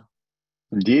daycare, huh?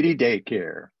 Deity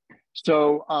daycare.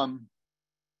 So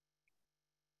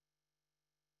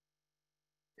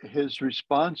his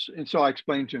response, and so I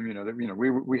explained to him, that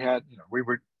we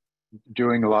were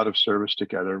doing a lot of service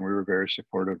together, and we were very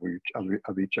supportive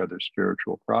of each other's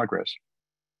spiritual progress.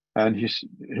 And his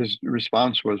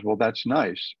response was, well, that's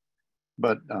nice,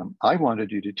 but I wanted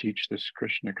you to teach this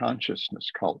Krishna consciousness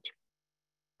cult.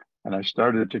 And I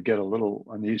started to get a little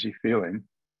uneasy feeling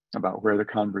about where the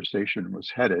conversation was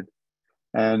headed.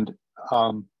 And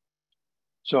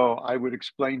so I would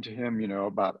explain to him,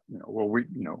 about,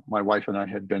 my wife and I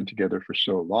had been together for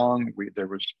so long.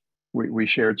 We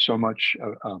shared so much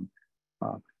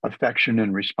affection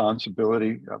and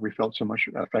responsibility. We felt so much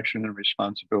affection and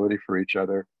responsibility for each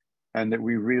other, and that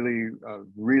we really,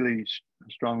 really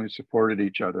strongly supported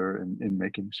each other in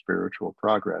making spiritual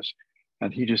progress.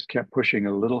 And he just kept pushing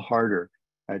a little harder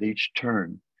at each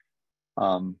turn.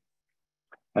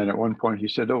 And at one point he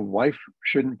said, oh, wife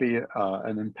shouldn't be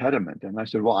an impediment. And I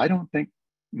said, well, I don't think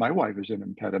my wife is an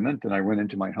impediment. And I went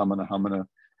into my hamana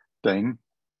thing.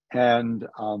 And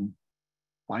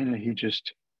finally he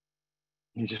just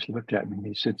looked at me and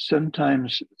he said,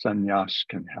 sometimes sannyas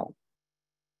can help.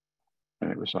 And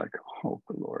it was like, oh,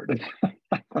 the Lord.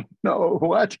 I don't know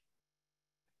what?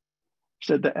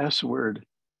 Said the S word.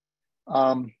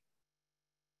 And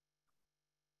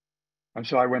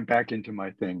so I went back into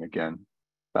my thing again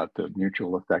about the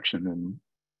mutual affection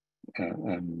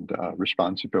and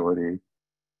responsibility.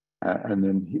 And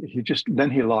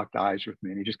then he locked eyes with me,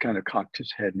 and he just kind of cocked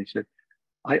his head and he said,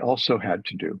 I also had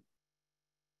to do.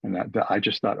 And I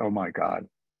just thought, oh my God,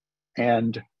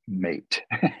 and mate,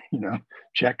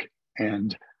 check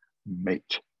and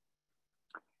mate.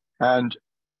 And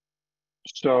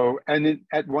so,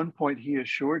 at one point he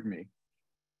assured me,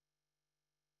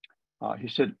 he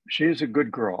said, she is a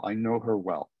good girl. I know her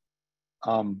well.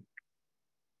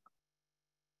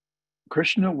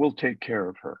 Krishna will take care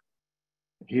of her.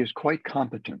 He is quite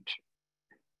competent.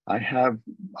 I have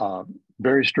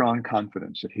very strong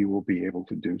confidence that he will be able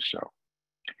to do so.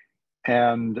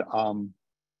 And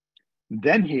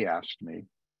then he asked me,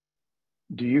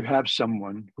 do you have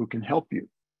someone who can help you?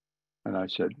 And I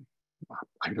said,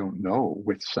 I don't know,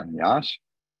 with sannyas.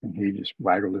 And he just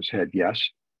waggled his head, yes.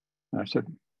 And I said,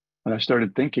 and I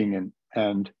started thinking,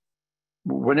 and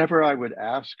whenever I would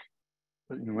ask,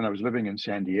 when I was living in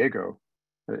San Diego,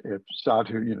 if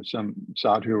sadhu, some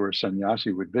sadhu or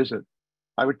sannyasi would visit,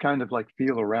 I would kind of like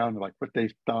feel around like what they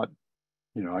thought,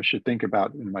 I should think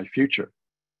about in my future.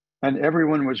 And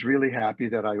everyone was really happy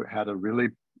that I had a really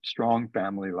strong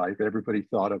family life. Everybody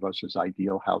thought of us as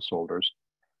ideal householders.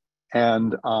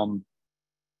 And our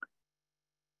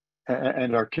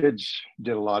kids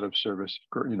did a lot of service,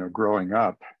 growing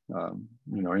up,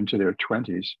 into their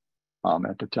 20s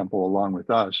at the temple along with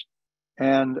us.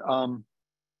 And I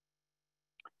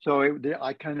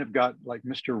kind of got like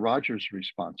Mr. Rogers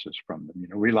responses from them.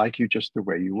 We like you just the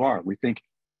way you are. We think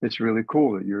it's really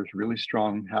cool that you're really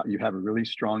strong. You have a really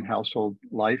strong household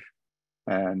life,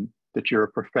 and that you're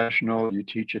a professional. You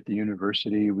teach at the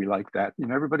university. We like that.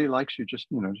 Everybody likes you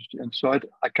and so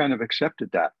I kind of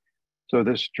accepted that. So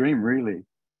this dream really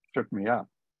took me up.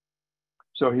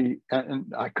 So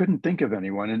and I couldn't think of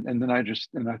anyone. And then I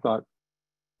thought,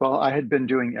 well, I had been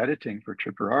doing editing for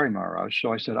Tripurari Maharaj.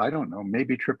 So I said, I don't know,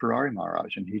 maybe Tripurari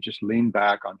Maharaj. And he just leaned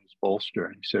back on his bolster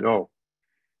and he said, oh,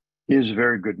 he is a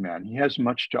very good man. He has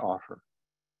much to offer.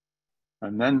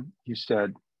 And then he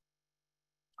said,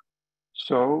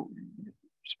 so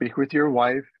speak with your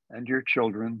wife and your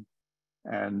children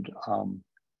and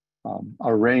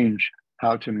arrange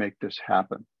how to make this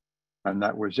happen. And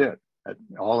that was it.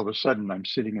 All of a sudden, I'm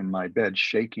sitting in my bed,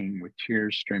 shaking with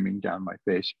tears streaming down my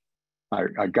face.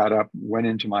 I got up, went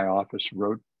into my office,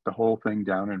 wrote the whole thing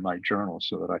down in my journal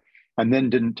and then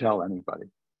didn't tell anybody.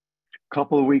 A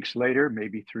couple of weeks later,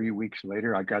 maybe 3 weeks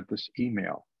later, I got this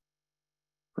email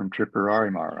from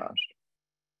Tripurari Maharaj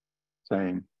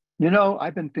saying,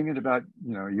 I've been thinking about,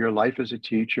 your life as a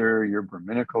teacher, your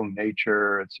Brahminical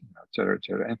nature, et cetera, et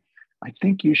cetera. And I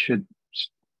think you should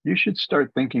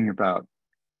start thinking about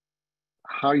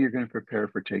how you're going to prepare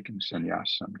for taking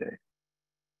sannyas someday.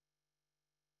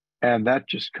 And that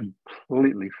just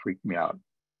completely freaked me out.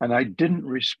 And I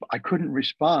couldn't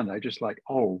respond. I just like,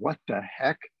 oh, what the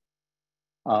heck?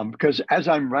 Because as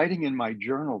I'm writing in my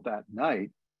journal that night,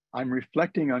 I'm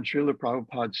reflecting on Srila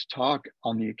Prabhupada's talk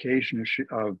on the occasion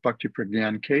of Bhakti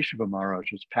Pragyan Keshava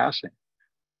Maharaj's passing,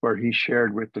 where he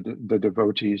shared with the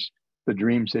devotees the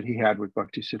dreams that he had with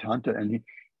Bhakti Siddhanta.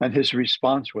 And his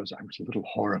response was, I was a little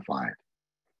horrified.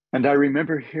 And I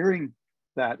remember hearing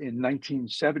that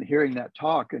hearing that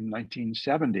talk in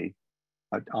 1970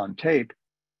 on tape,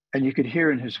 and you could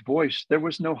hear in his voice, there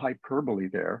was no hyperbole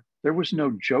there. There was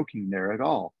no joking there at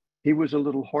all. He was a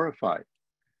little horrified.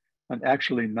 And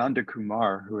actually, Nanda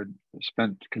Kumar, who had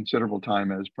spent considerable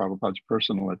time as Prabhupada's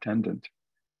personal attendant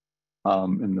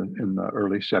in the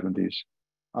early 70s,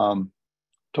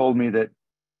 told me that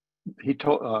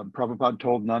Prabhupada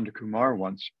told Nanda Kumar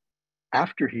once,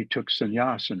 after he took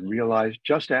sannyas and realized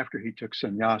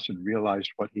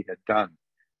what he had done,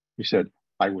 he said,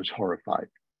 I was horrified.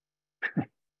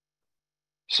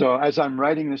 So as I'm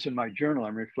writing this in my journal,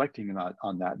 I'm reflecting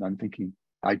on that, and I'm thinking,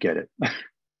 I get it.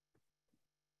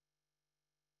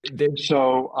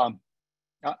 So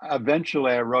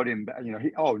eventually I wrote him,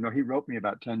 he wrote me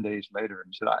about 10 days later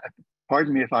and said,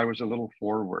 pardon me if I was a little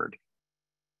forward.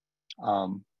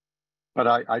 But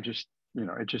I just,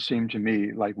 it just seemed to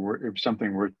me like it was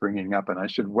something worth bringing up. And I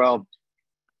said, well,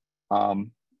 no,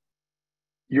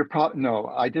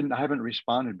 I haven't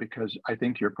responded because I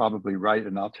think you're probably right.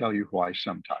 And I'll tell you why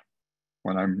sometime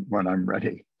when I'm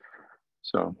ready.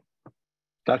 So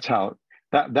that's how,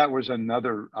 that was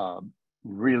another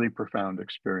really profound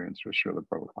experience with Srila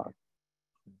Prabhupada.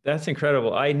 That's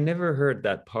incredible. I never heard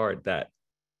that part that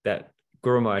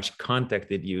Guru Maharaj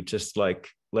contacted you just like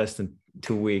less than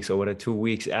 2 weeks or whatever, 2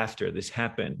 weeks after this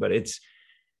happened. But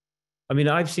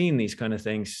I've seen these kind of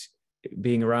things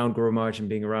being around Guru Maharaj and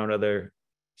being around other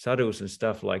sadhus and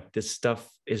stuff. Like, this stuff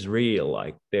is real.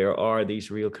 Like, there are these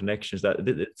real connections, that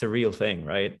it's a real thing,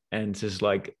 right? And it's just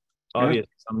like, obviously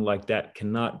something like that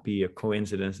cannot be a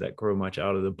coincidence that Guru Maharaj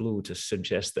out of the blue to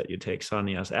suggest that you take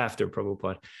sannyas after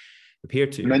Prabhupada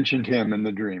appeared to you. Mentioned him in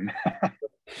the dream.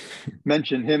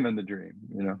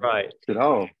 Right. Said,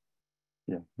 oh,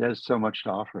 yeah, he has so much to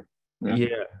offer.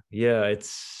 Yeah, it's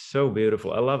so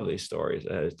beautiful. I love these stories.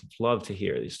 I love to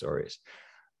hear these stories.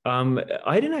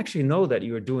 I didn't actually know that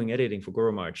you were doing editing for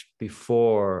Guru Maharaj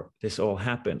before this all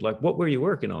happened. Like, what were you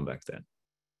working on back then?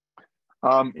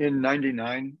 In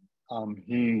 99,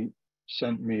 he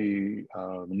sent me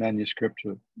the manuscript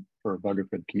for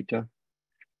Bhagavad Gita.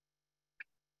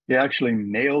 He actually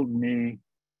mailed me,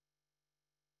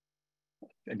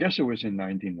 I guess it was in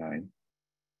 99,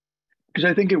 because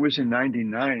I think it was in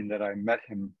 99 that I met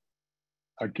him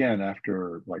again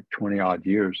after like 20 odd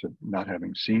years of not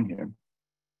having seen him.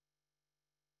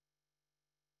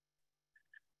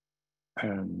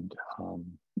 And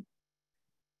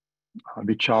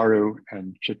Vicharu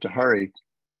and Chittahari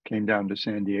came down to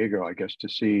San Diego, I guess, to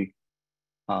see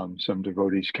some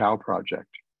devotees' cow project.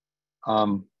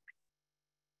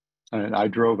 And I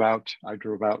drove out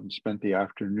and spent the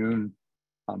afternoon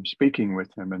speaking with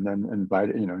him, and then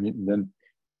invited, then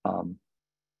um,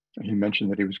 he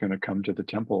mentioned that he was going to come to the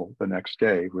temple the next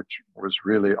day, which was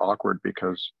really awkward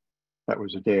because that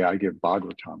was the day I give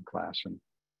Bhagavatam class, and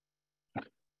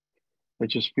it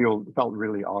just felt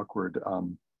really awkward,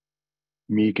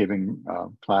 me giving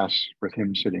class with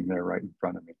him sitting there right in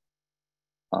front of me.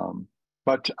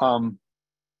 But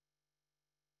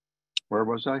where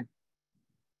was I?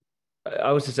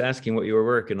 I was just asking what you were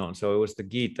working on. So it was the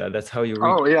Gita. That's how you reached.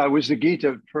 Oh yeah, it was the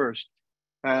Gita first,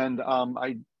 and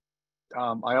I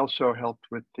also helped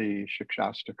with the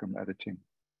Shikshastakam editing.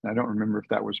 I don't remember if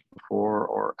that was before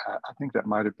or I think that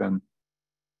might have been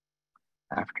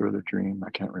after the dream.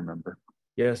 I can't remember.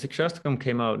 Yeah, Sikshastakam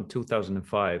came out in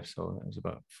 2005, so it was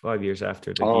about 5 years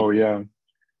after the Oh Gita.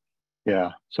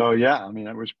 yeah. So yeah, I mean,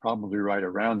 it was probably right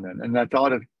around then. And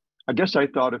I guess I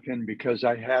thought of him because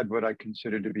I had what I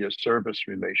considered to be a service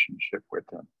relationship with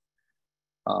him.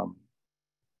 Um,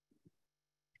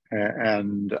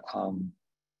 and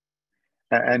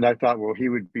and I thought, well, he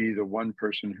would be the one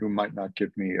person who might not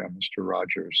give me a Mr.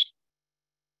 Rogers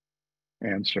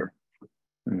answer,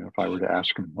 if I were to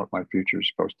ask him what my future is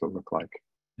supposed to look like.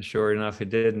 Sure enough,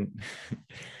 it didn't.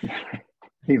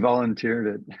 He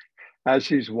volunteered it, as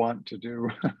he's wont to do.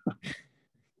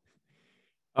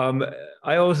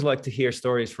 I always like to hear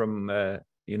stories from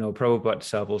Prabhupada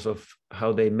disciples of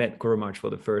how they met Guru Maharaj for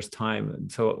the first time. And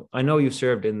so I know you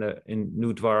served in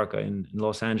New Dwarka in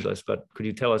Los Angeles, but could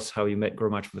you tell us how you met Guru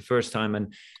Maharaj for the first time?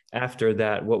 And after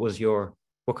that, what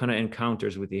kind of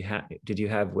encounters did you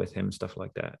have with him, stuff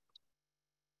like that?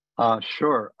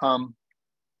 Sure.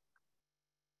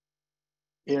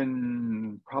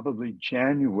 In probably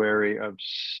January of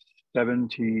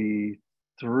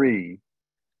 73,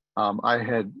 I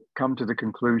had come to the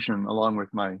conclusion, along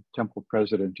with my temple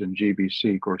president in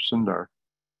GBC, Gaur Sundar,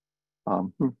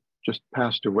 who just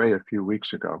passed away a few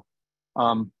weeks ago,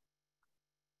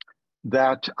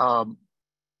 that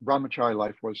brahmachari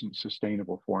life wasn't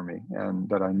sustainable for me and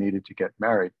that I needed to get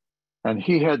married. And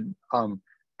he had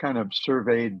kind of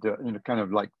surveyed, kind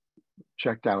of like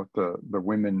checked out the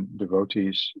women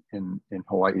devotees in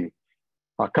Hawaii,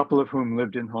 a couple of whom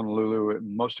lived in Honolulu,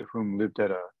 most of whom lived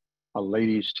at a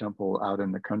ladies' temple out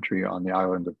in the country on the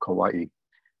island of Kauai.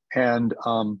 And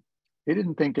he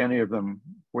didn't think any of them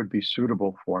would be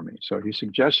suitable for me. So he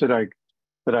suggested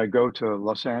that I go to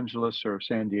Los Angeles or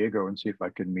San Diego and see if I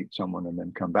could meet someone and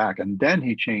then come back. And then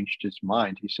he changed his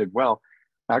mind. He said, well,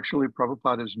 actually,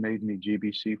 Prabhupada has made me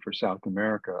GBC for South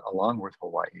America along with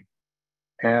Hawaii.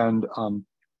 And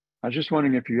I was just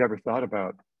wondering if you ever thought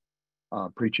about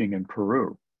preaching in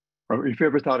Peru, or if you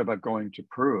ever thought about going to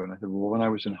Peru. And I said, well, when I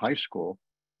was in high school,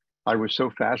 I was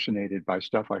so fascinated by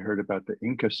stuff I heard about the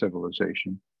Inca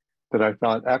civilization that I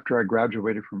thought after I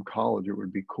graduated from college, it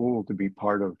would be cool to be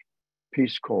part of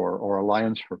Peace Corps or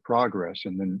Alliance for Progress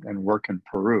and work in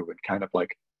Peru and kind of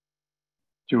like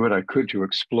do what I could to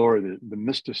explore the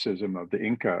mysticism of the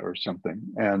Inca or something.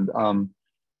 And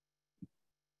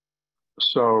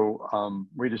so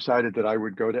we decided that I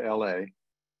would go to LA,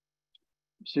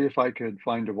 see if I could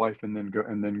find a wife and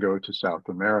then go to South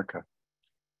America.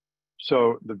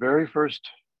 So the very first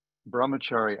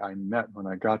brahmachari I met when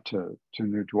I got to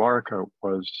New Dwarka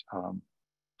was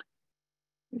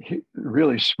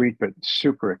really sweet but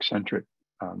super eccentric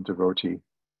devotee.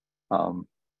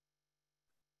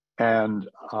 And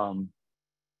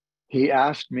he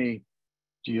asked me,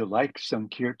 do you like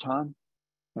Sankirtan?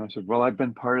 And I said, well, I've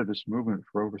been part of this movement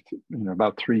for over,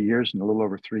 about 3 years and a little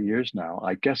over 3 years now.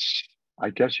 I guess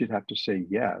you'd have to say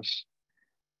yes.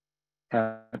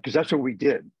 Because that's what we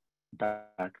did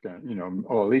back then,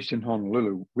 or at least in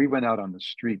Honolulu, we went out on the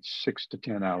streets 6 to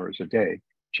 10 hours a day,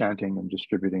 chanting and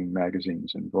distributing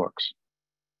magazines and books.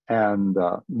 And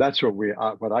that's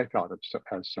what I thought of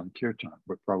as Sankirtan,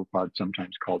 what Prabhupada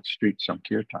sometimes called street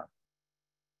Sankirtan.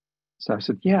 So I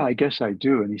said, yeah, I guess I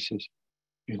do. And he says,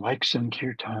 you like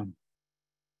Sankirtan?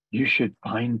 You should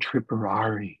find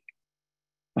Tripurari.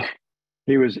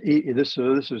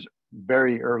 This is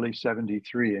very early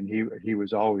 73, and he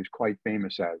was always quite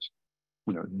famous as,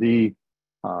 the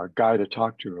guy to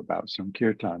talk to about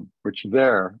Sankirtan, which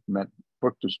there meant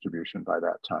book distribution by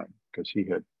that time, because he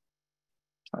had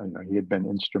been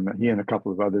instrumental. He and a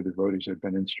couple of other devotees had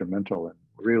been instrumental in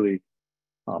really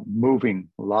moving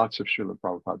lots of Srila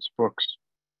Prabhupada's books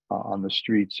on the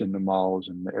streets, in the malls,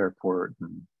 in the airport,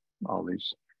 and all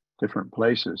these different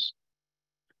places.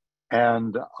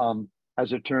 And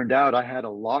as it turned out, I had a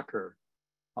locker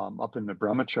up in the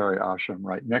Brahmachari ashram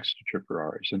right next to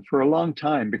Tripurari's. And for a long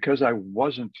time, because I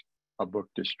wasn't a book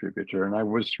distributor and I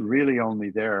was really only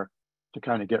there to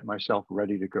kind of get myself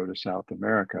ready to go to South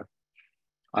America.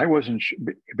 I wasn't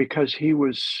because he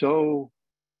was so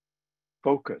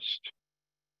focused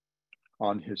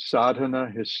on his sadhana,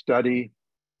 his study,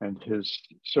 and his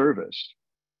service.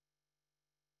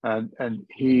 And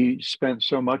he spent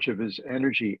so much of his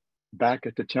energy back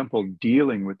at the temple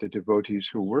dealing with the devotees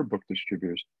who were book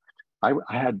distributors. I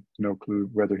had no clue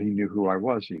whether he knew who I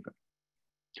was even.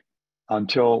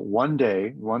 Until one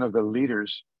day, one of the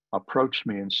leaders approached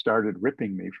me and started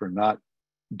ripping me for not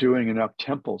doing enough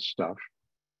temple stuff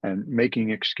and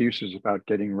making excuses about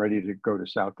getting ready to go to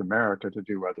South America to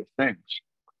do other things.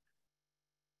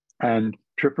 And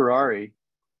Tripurari,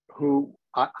 who,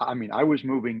 I was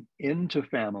moving into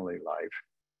family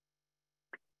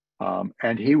life,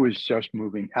 and he was just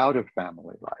moving out of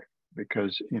family life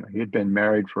because, he had been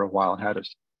married for a while, had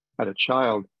a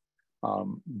child,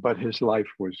 but his life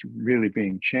was really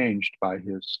being changed by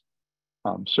his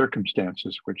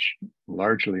circumstances, which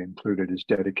largely included his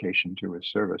dedication to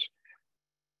his service.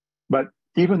 But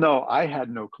even though I had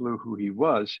no clue who he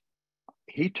was,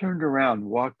 he turned around,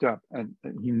 walked up, and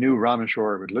he knew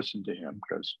Rameshwara would listen to him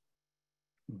because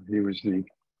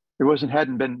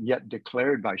hadn't been yet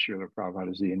declared by Srila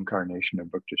Prabhupada as the incarnation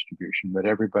of book distribution, but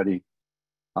everybody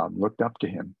looked up to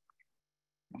him.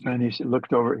 And he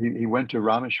looked over, he went to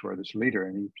Rameshwara, this leader,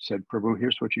 and he said, Prabhu,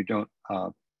 here's what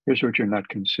you're not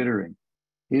considering.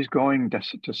 He's going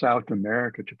to South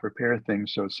America to prepare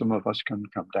things so some of us can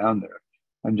come down there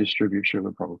and distribute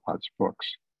Srila Prabhupada's books.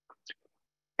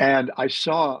 And I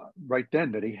saw right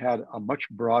then that he had a much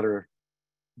broader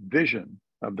vision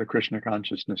of the Krishna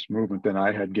consciousness movement than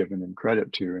I had given him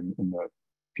credit to in the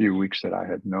few weeks that I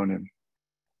had known him.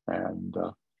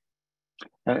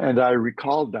 And I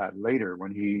recalled that later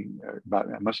when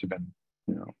it must have been,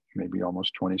 maybe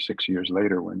almost 26 years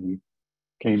later when he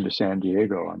came to San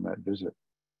Diego on that visit.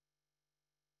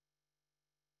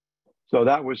 So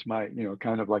that was my,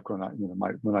 kind of like when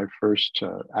I first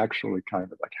actually kind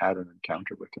of like had an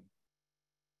encounter with him.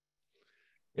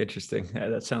 Interesting. Yeah,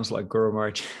 that sounds like Guru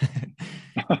Maharaj.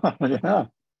 Yeah.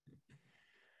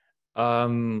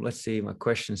 Let's see my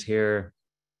questions here.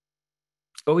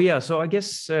 Oh yeah, so I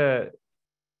guess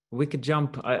we could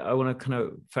jump. I want to kind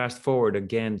of fast forward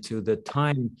again to the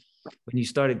time when you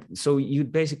started. So you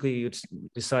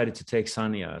decided to take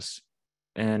sannyas,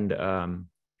 and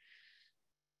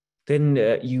then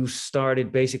you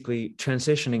started basically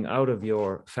transitioning out of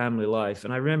your family life.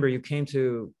 And I remember you came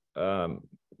to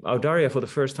Audarya for the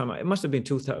first time. It must have been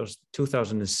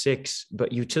 2006,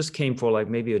 but you just came for like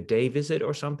maybe a day visit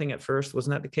or something at first.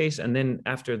 Wasn't that the case? And then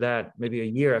after that, maybe a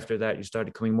year after that, you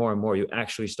started coming more and more. You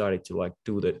actually started to like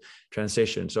do the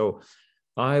transition. So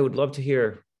I would love to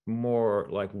hear more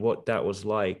like what that was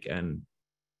like. And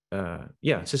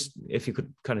just if you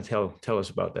could kind of tell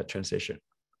us about that transition.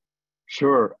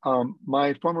 Sure.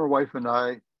 My former wife and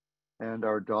I and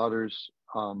our daughters,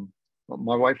 my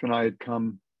wife and I had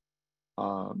come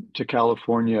to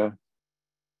California.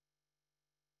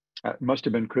 It must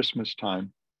have been Christmas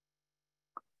time.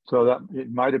 So that it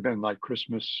might have been like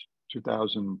Christmas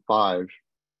 2005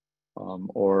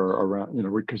 or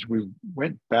around, because we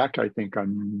went back, I think,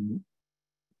 on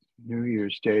New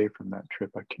Year's Day from that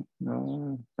trip.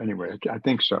 Anyway, I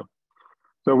think so.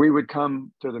 So we would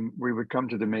come to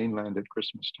the mainland at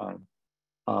Christmas time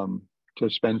to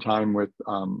spend time with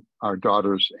our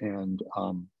daughters and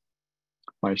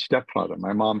my stepfather.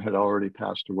 My mom had already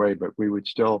passed away, but we would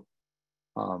still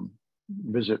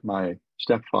visit my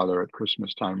stepfather at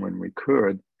Christmas time when we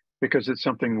could, because it's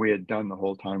something we had done the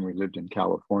whole time we lived in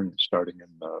California, starting in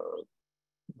the,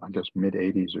 I guess, mid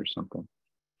 80s or something.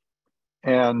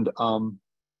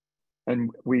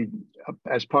 And we,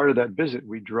 as part of that visit,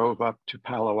 we drove up to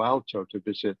Palo Alto to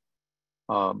visit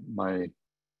my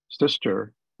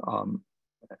sister,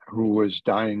 who was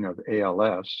dying of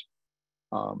ALS,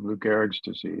 Lou Gehrig's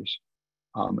disease,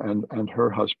 and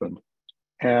her husband.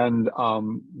 And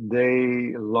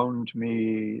they loaned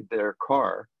me their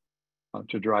car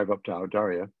to drive up to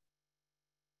Audarya.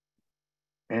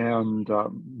 And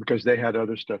because they had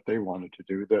other stuff they wanted to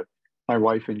do, that my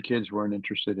wife and kids weren't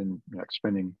interested in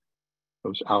spending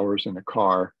those hours in a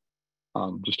car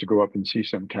just to go up and see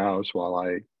some cows while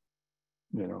I,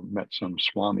 met some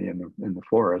Swami in the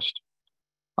forest.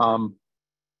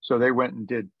 So they went and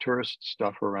did tourist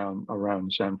stuff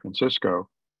around San Francisco,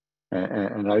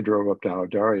 and I drove up to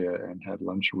Audarya and had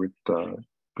lunch with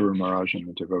Guru Maharaj and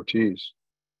the devotees,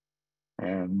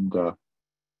 and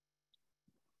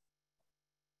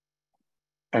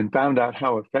found out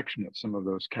how affectionate some of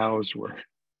those cows were.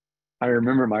 I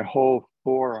remember my whole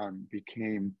forearm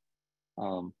became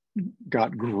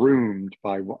got groomed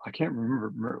by, I can't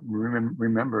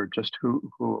remember just who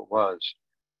it was,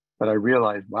 but I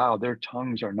realized, wow, their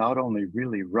tongues are not only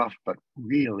really rough but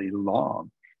really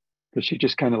long. Because she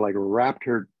just kind of like wrapped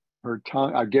her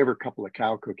tongue. I gave her a couple of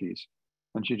cow cookies,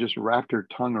 and she just wrapped her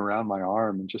tongue around my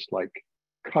arm and just like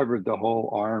covered the whole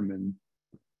arm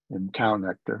in cow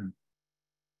nectar.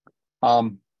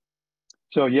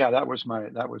 So yeah, that was my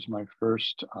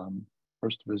first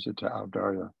visit to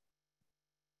Audarya.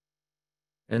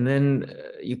 And then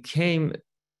you came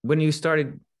when you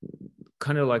started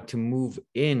kind of like to move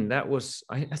in. That was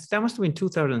that must have been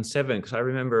 2007, because I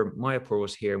remember Mayapur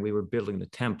was here and we were building the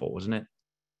temple, wasn't it?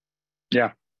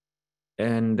 Yeah.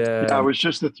 And yeah, it was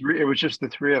just the three. It was just the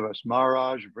three of us.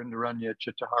 Maharaj, Vrindaranya,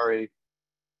 Chittahari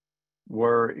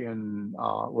were at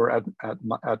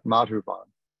Madhuvan.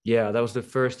 Yeah, that was the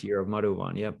first year of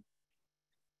Madhuvan. Yep.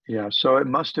 Yeah, so it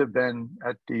must have been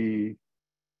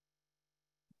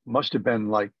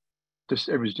like this.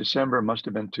 It was December. It must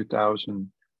have been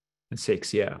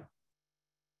 2006. Yeah.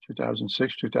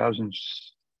 2006,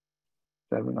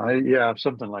 2007.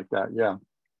 Something like that. Yeah.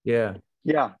 Yeah.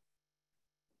 Yeah.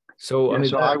 So yeah, I mean,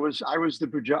 so I was the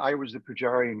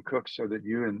pujari and cook, so that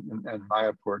you and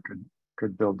Mayapur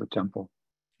could build the temple.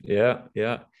 Yeah,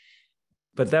 yeah.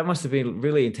 But that must have been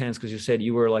really intense, because you said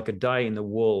you were like a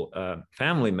die-in-the-wool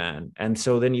family man, and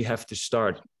so then you have to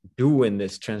start doing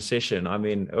this transition. I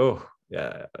mean, oh,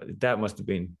 yeah, that must have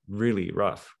been really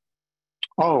rough.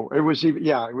 Oh, it was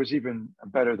even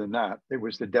better than that. It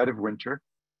was the dead of winter.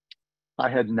 I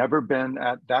had never been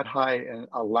at that high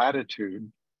a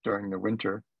latitude during the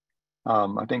winter.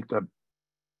 I think the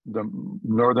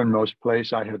northernmost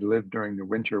place I had lived during the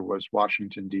winter was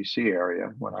Washington, D.C.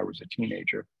 area when I was a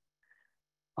teenager.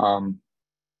 And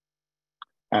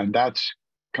that's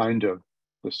kind of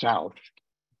the South.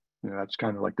 That's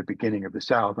kind of like the beginning of the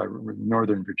South,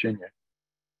 Northern Virginia.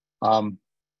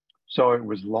 So it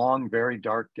was long, very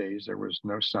dark days. There was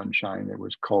no sunshine. It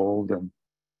was cold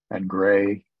and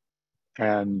gray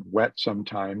and wet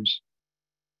sometimes.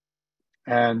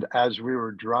 And as we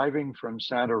were driving from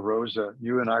Santa Rosa,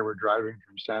 you and I were driving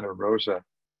from Santa Rosa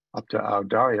up to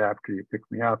Audarya after you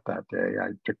picked me up that day.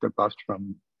 I took the bus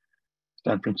from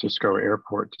San Francisco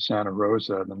airport to Santa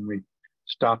Rosa. Then we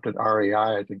stopped at REI,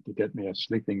 I think, to get me a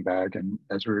sleeping bag. And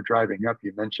as we were driving up,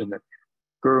 you mentioned that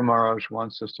Guru Maharaj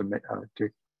wants us to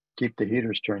keep the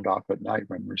heaters turned off at night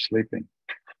when we're sleeping.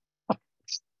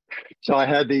 So I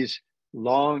had these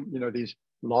long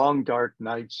dark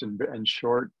nights and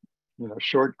short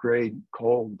gray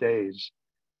cold days.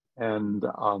 And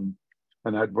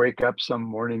I'd wake up some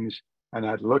mornings and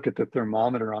I'd look at the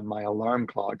thermometer on my alarm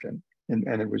clock and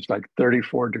it was like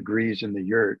 34 degrees in the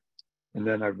yurt. And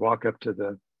then I'd walk up to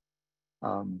the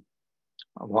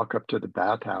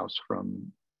bathhouse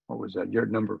from, what was that,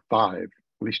 yurt number 5, at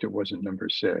least it wasn't number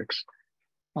 6.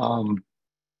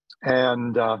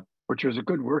 Which was a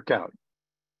good workout,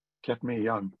 kept me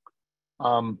young.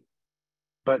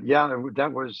 But yeah,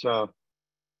 that was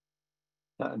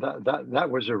that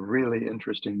was a really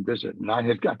interesting visit. And I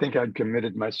think I'd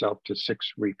committed myself to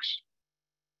 6 weeks.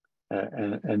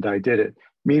 And I did it.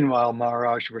 Meanwhile,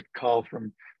 Maharaj would call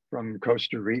from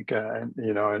Costa Rica, and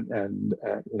and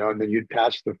then you'd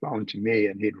pass the phone to me,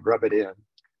 and he'd rub it in.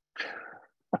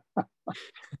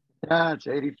 Yeah, it's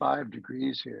 85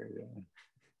 degrees here.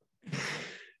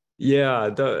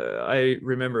 Yeah, I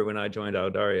remember when I joined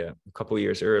Audarya a couple of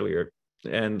years earlier,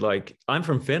 and like I'm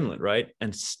from Finland, right?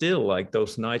 And still, like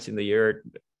those nights in the year,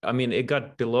 I mean, it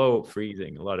got below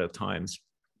freezing a lot of times.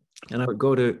 And I would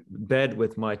go to bed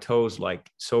with my toes like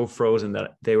so frozen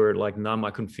that they were like numb. I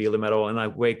couldn't feel them at all. And I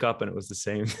wake up and it was the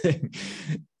same thing.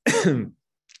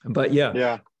 But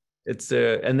yeah, it's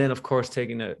and then of course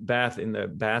taking a bath in the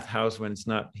bathhouse when it's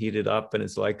not heated up and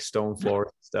it's like stone floor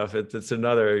stuff. It's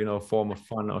another form of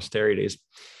fun austerities.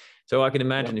 So I can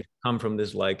imagine if you come from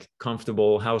this like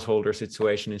comfortable householder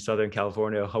situation in Southern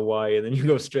California or Hawaii, and then you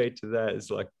go straight to that,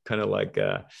 it's like kind of like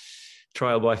a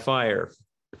trial by fire.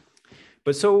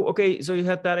 But so you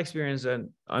had that experience, and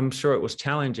I'm sure it was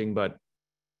challenging, but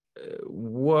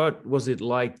what was it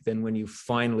like then when you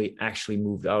finally actually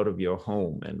moved out of your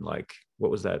home, and like what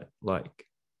was that like?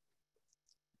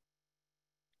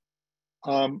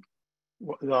 When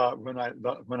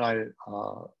I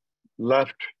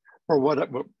left, or what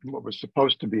was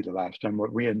supposed to be the last time,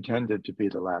 what we intended to be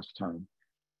the last time,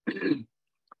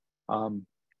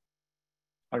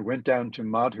 I went down to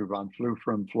Madhuvan, flew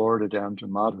from Florida down to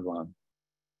Madhuvan.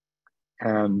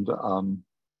 And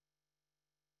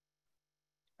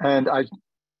I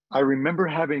remember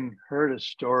having heard a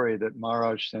story that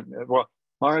Maharaj sent me. Well,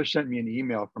 Maharaj sent me an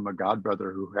email from a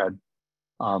godbrother who had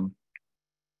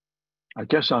I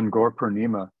guess on Gaur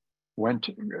Purnima,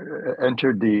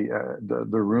 entered the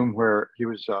room where he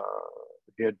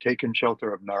had taken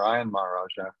shelter of Narayan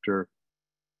Maharaj after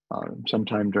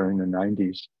sometime during the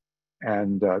 90s,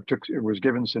 and was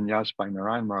given sannyas by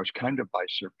Narayan Maharaj kind of by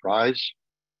surprise.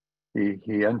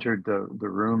 He entered the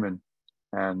room,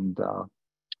 and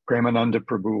Premananda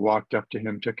Prabhu walked up to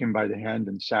him, took him by the hand,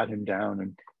 and sat him down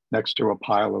and next to a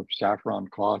pile of saffron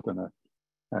cloth and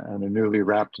a newly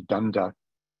wrapped danda.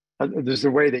 This is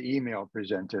the way the email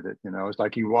presented it. It's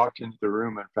like he walked into the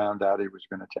room and found out he was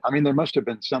going to. I mean, there must have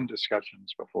been some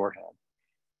discussions beforehand,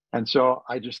 and so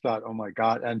I just thought, oh my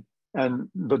God, and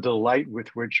the delight with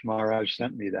which Maharaj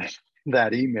sent me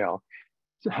that email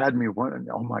had me wondering,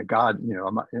 oh my God,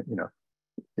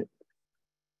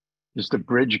 is the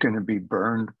bridge going to be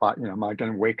burned by, am I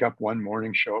going to wake up one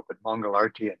morning, show up at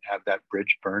Mangalarti and have that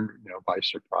bridge burned, by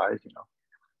surprise,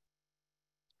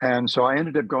 And so I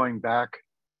ended up going back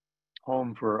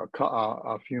home for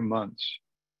a few months,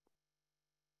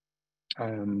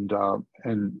 and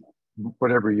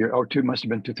whatever year, must have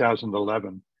been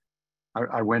 2011.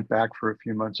 I went back for a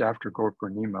few months after Gaur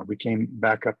Purnima. We came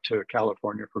back up to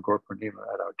California for Gaur Purnima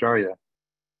at Audarya,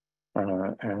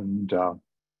 and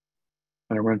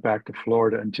I went back to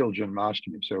Florida until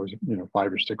Janmashtami. So it was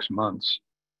 5 or 6 months,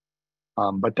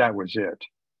 but that was it.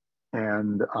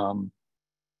 And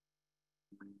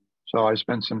so I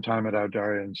spent some time at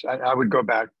Audarya, and I would go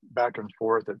back and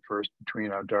forth at first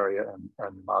between Audarya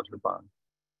and Madhurban,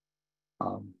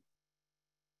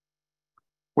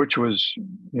 which was,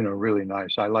 really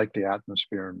nice. I like the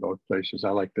atmosphere in both places.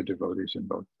 I like the devotees in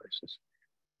both places.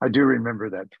 I do remember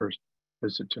that first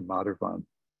visit to Madhurban.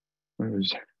 It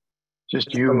was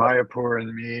just you, Mayapur,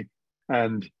 and me.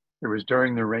 And it was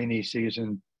during the rainy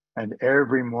season. And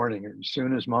every morning, as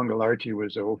soon as Mangalarti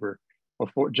was over,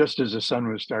 just as the sun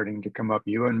was starting to come up,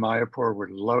 you and Mayapur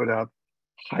would load up,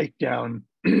 hike down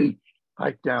to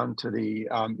the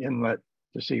inlet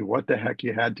to see what the heck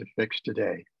you had to fix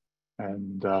today.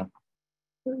 And,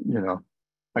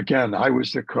 again, I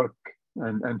was the cook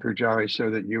and Pujari so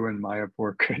that you and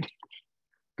Mayapur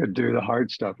could do the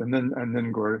hard stuff. And then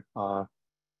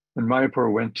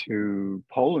Mayapur went to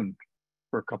Poland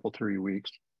for a couple, 3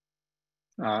 weeks.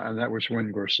 And that was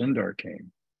when Gorsundar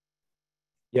came.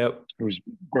 Yep. It was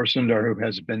Gorsundar who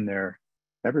has been there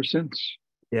ever since.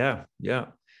 Yeah.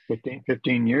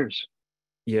 15 years.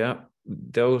 Yeah.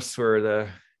 Those were the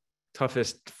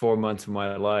toughest 4 months of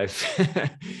my life.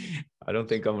 I don't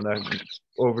think I'm going to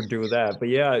overdo that. But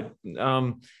yeah,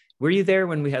 were you there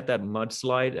when we had that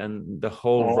mudslide and the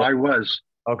whole... I was.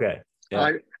 Okay.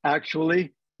 Yeah.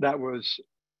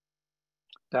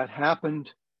 That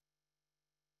happened.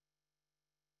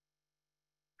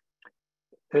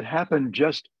 It happened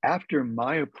just after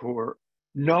Mayapur.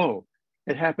 No,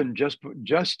 it happened just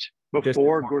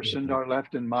before Gorsundar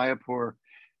left in Mayapur.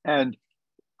 And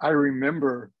I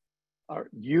remember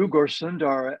you,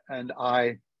 Gorsundar, and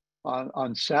I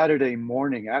on Saturday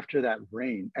morning after that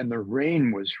rain, and the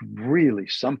rain was really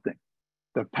something.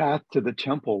 The path to the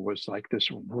temple was like this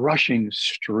rushing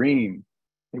stream.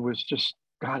 It was just,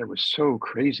 God, it was so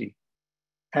crazy.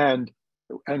 And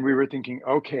we were thinking,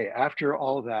 okay, after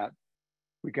all that,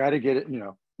 we got to get it,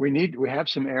 we have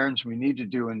some errands we need to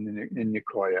do in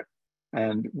Nicoya.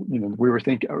 And, we were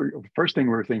thinking, first thing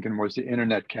we were thinking was the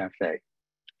internet cafe,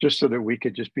 just so that we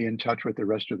could just be in touch with the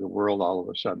rest of the world all of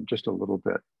a sudden, just a little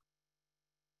bit.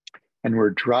 And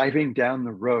we're driving down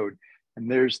the road, and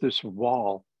there's this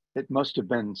wall. It must have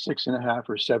been 6.5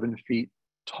 or 7 feet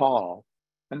tall.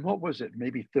 And what was it?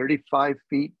 Maybe 35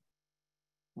 feet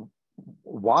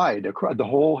wide. Across the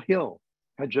whole hill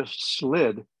had just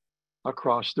slid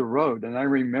across the road. And I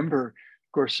remember,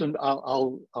 of course,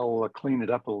 I'll clean it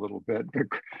up a little bit. But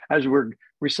as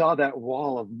we saw that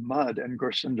wall of mud, and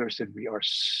Gorsundar said, "We are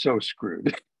so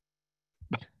screwed,"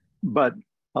 but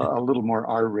a little more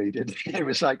R-rated. It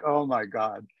was like, oh my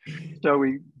God. So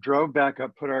we drove back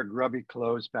up, put our grubby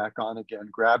clothes back on again,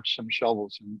 grabbed some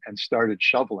shovels and started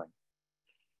shoveling.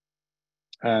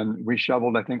 And we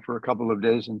shoveled, I think, for a couple of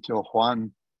days until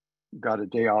Juan got a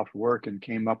day off work and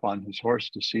came up on his horse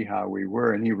to see how we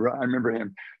were. And I remember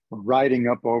him riding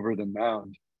up over the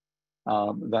mound,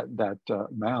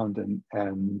 mound,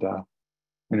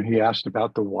 and he asked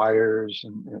about the wires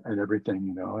and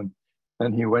everything, and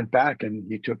then he went back and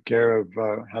he took care of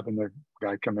having the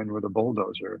guy come in with a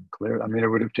bulldozer and clear. I mean, it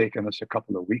would have taken us a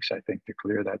couple of weeks, I think, to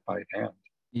clear that by hand.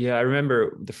 Yeah, I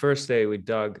remember the first day we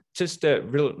dug. Just a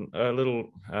little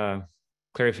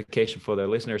clarification for the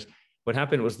listeners. What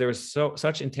happened was there was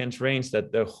such intense rains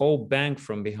that the whole bank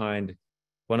from behind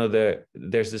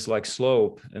there's this like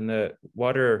slope, and the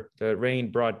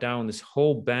rain brought down this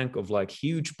whole bank of like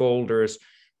huge boulders,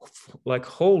 like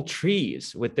whole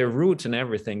trees with their roots and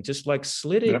everything, just like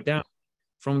slid it down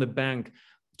from the bank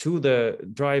to the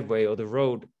driveway or the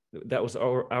road that was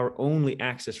our only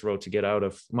access road to get out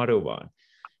of Madhuban.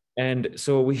 And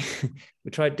so we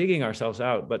tried digging ourselves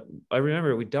out, but I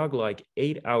remember we dug like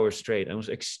 8 hours straight, and it was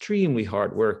extremely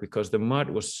hard work because the mud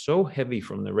was so heavy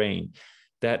from the rain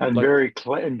that and like very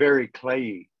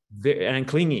clayey and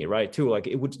clingy, right? Too, like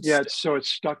it would. Yeah, so it's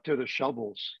stuck to the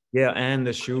shovels. Yeah, and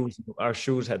our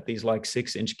shoes had these like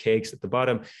 6-inch cakes at the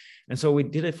bottom, and so we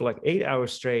did it for like 8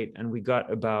 hours straight, and we got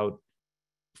about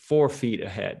 4 feet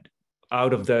ahead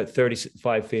out of the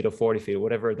 35 feet or 40 feet or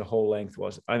whatever the whole length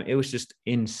was. I mean, it was just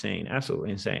insane,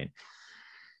 absolutely insane.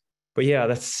 But yeah,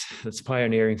 that's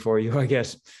pioneering for you, I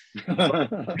guess.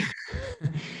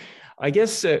 I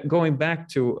guess going back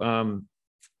to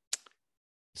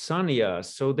sannyas.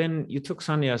 So then you took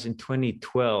sannyas in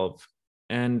 2012,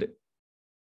 and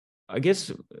I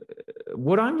guess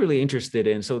what I'm really interested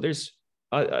in. So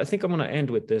I think I'm going to end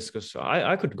with this because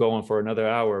I could go on for another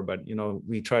hour, but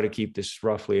we try to keep this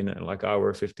roughly in like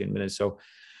hour 15 minutes. So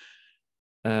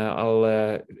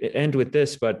I'll end with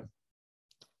this. But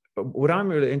what I'm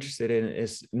really interested in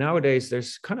is nowadays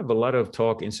there's kind of a lot of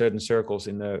talk in certain circles,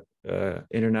 in the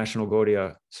international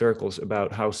Gaudiya circles,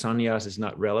 about how sannyas is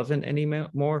not relevant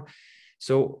anymore.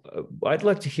 So I'd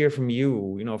like to hear from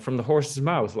you, from the horse's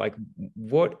mouth, like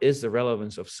what is the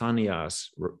relevance of sannyas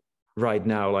right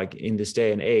now, like in this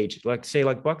day and age? Like say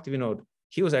like Bhaktivinoda,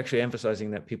 he was actually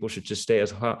emphasizing that people should just stay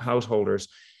as householders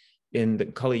in the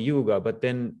Kali Yuga, but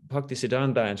then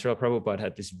Bhaktisiddhanta and Srila Prabhupada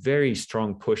had this very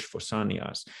strong push for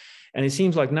sannyas. And it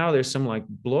seems like now there's some like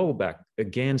blowback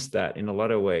against that in a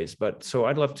lot of ways. But so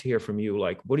I'd love to hear from you,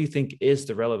 like, what do you think is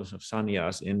the relevance of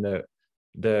sannyas in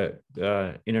the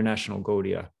international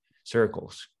Gaudiya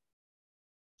circles?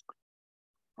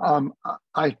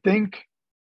 I think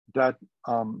that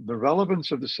the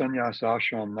relevance of the sannyas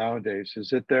ashram nowadays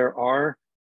is that there are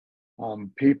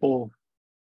people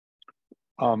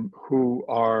who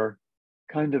are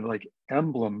kind of like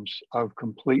emblems of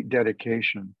complete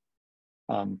dedication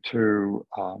to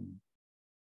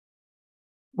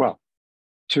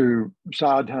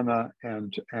sadhana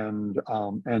and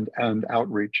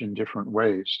outreach in different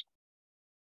ways.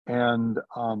 And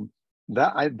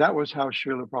that was how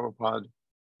Srila Prabhupada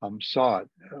saw it.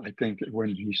 I think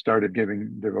when he started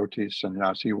giving devotees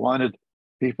sannyas, he wanted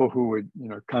people who would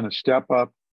kind of step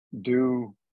up,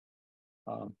 do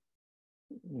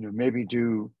maybe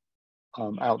do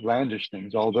outlandish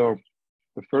things. Although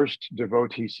the first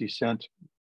devotees he sent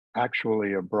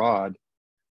actually abroad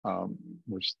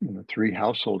was 3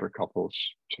 householder couples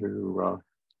to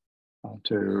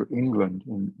England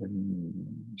in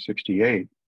 68.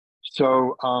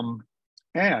 So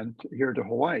and here to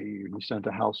Hawaii, he sent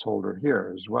a householder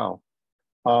here as well.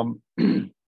 But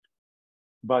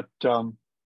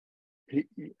he,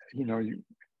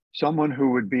 someone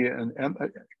who would be a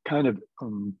kind of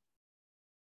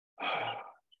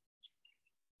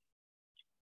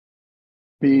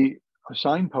be a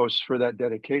signpost for that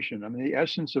dedication. I mean, the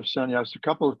essence of sannyas, a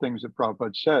couple of things that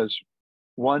Prabhupada says.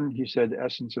 One, he said, the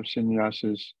essence of sannyas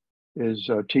is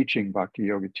teaching bhakti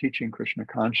yoga, teaching Krishna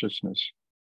consciousness.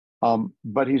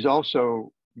 But he's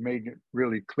also made it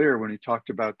really clear when he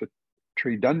talked about the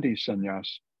Tridandi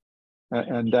sannyas,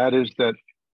 and that is that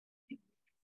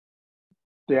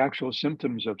the actual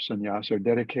symptoms of sannyas are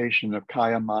dedication of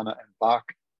kaya, mana, and bhak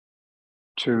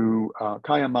to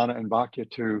kaya, mana, and bhakya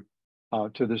to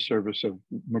the service of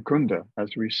Mukunda,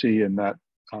 as we see in that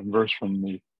verse from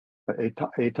the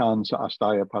Etan sa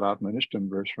astaya paratmanishtam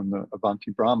verse from the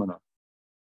Avanti Brahmana.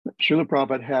 Srila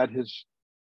Prabhupada had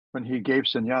when he gave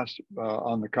sannyas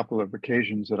on the couple of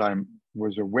occasions that I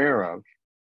was aware of,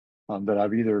 that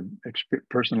I've either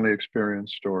personally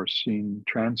experienced or seen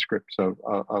transcripts of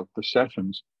the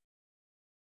sessions,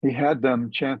 he had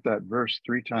them chant that verse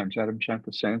 3 times, had them chant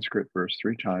the Sanskrit verse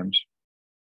 3 times,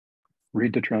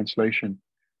 read the translation,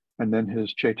 and then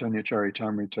his Chaitanya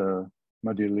Charitamrita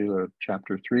Madhya Lila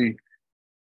chapter 3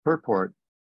 purport.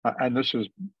 And this was,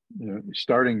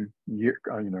 starting year,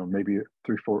 maybe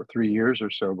 3 years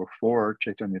or so before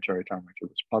Chaitanya Charitamrita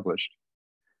was published.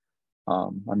 I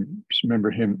remember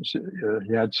he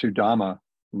had Sudama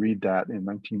read that in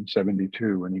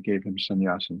 1972 when he gave him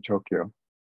sannyas in Tokyo.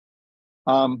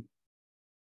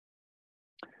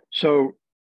 So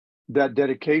that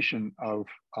dedication of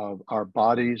our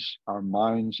bodies, our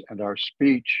minds, and our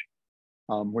speech,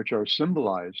 which are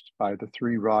symbolized by the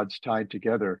 3 rods tied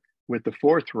together with the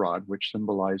 4th rod, which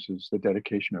symbolizes the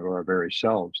dedication of our very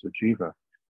selves, the jiva.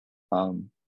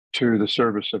 to the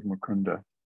service of Mukunda,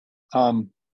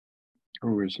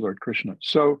 who is Lord Krishna.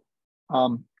 So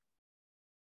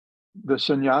the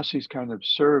sannyasis kind of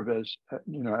serve as,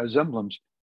 as emblems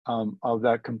of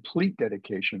that complete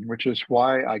dedication, which is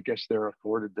why I guess they're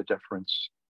afforded the deference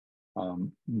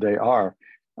they are.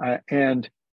 And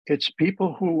it's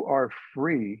people who are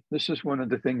free. This is one of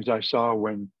the things I saw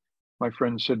when my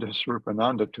friend Siddha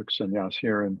Swarupananda took sannyas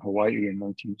here in Hawaii in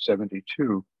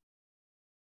 1972.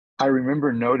 I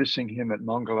remember noticing him at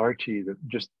Mangalarti, that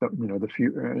just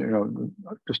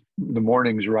just the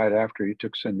mornings right after he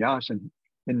took sannyas, and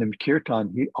in the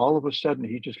kirtan, he all of a sudden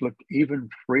he just looked even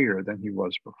freer than he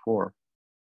was before.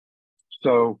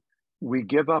 So we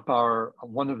give up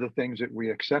one of the things that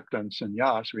we accept on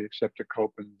sannyas. We accept a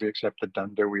kopan, we accept a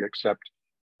danda, we accept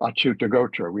achyuta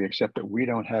gotra. We accept that we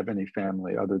don't have any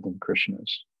family other than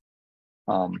Krishna's.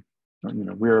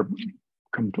 We're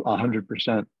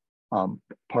 100%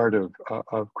 part of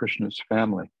Krishna's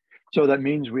family. So that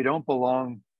means we don't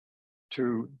belong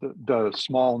to the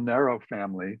small, narrow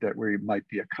family that we might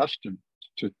be accustomed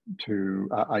to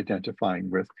identifying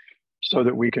with, so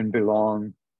that we can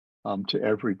belong to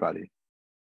everybody.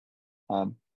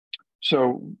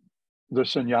 So the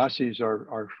sannyasis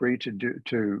are free to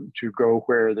go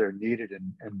where they're needed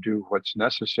and do what's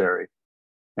necessary.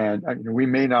 And we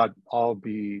may not all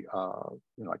be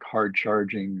like hard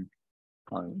charging,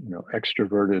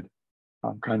 extroverted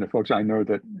kind of folks. I know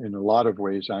that in a lot of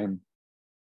ways I'm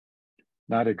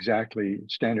not exactly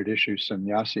standard issue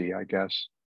sannyasi, I guess.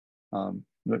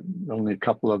 Only a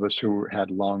couple of us who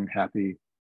had long, happy,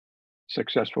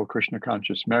 successful Krishna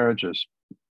conscious marriages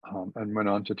and went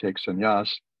on to take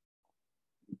sannyas.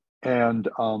 And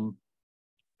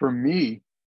for me,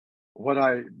 what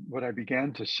I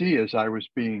began to see as I was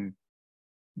being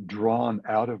drawn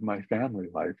out of my family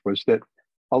life was that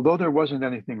although there wasn't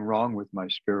anything wrong with my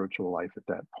spiritual life at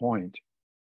that point,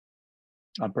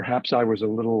 perhaps I was a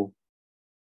little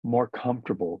more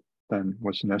comfortable than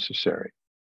was necessary.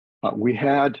 We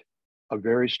had a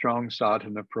very strong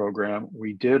sadhana program.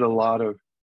 We did a lot of,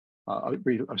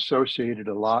 we associated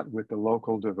a lot with the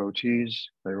local devotees.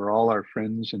 They were all our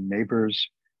friends and neighbors.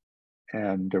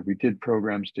 And we did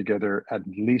programs together at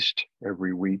least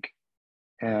every week.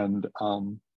 And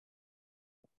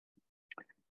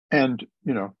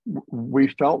we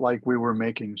felt like we were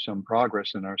making some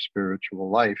progress in our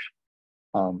spiritual life.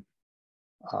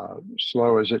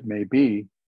 Slow as it may be,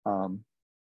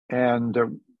 and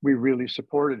we really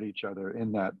supported each other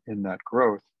in that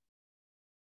growth.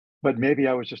 But maybe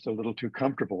I was just a little too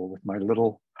comfortable with my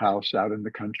little house out in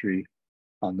the country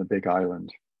on the Big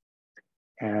Island,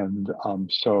 and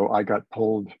so I got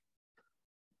pulled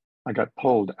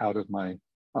out of my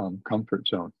comfort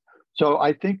zone. So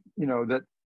I think that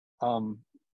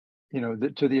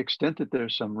that to the extent that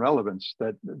there's some relevance,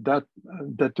 that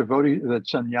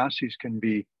sannyasis can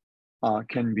be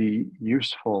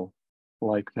useful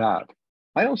like that.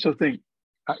 I also think,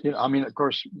 of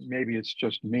course, maybe it's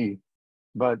just me,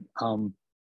 but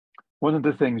one of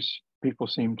the things people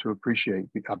seem to appreciate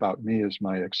about me is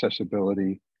my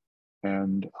accessibility,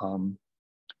 and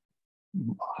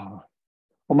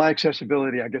my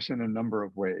accessibility, I guess, in a number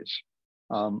of ways.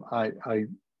 I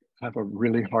have a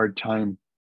really hard time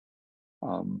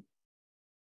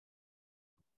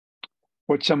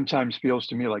what sometimes feels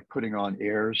to me like putting on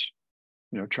airs,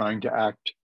 trying to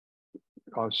act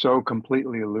so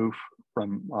completely aloof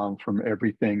from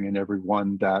everything and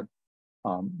everyone that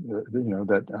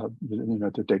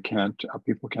that they can't,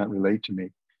 people can't relate to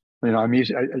me. I'm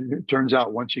easy. It turns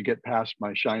out once you get past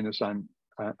my shyness, I'm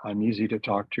easy to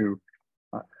talk to.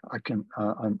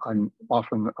 I'm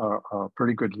often a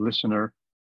pretty good listener.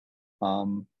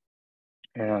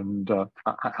 And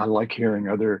I like hearing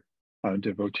other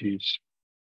devotees.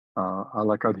 I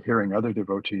like hearing other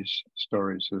devotees'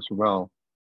 stories as well.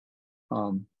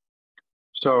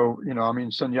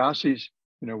 Sannyasis,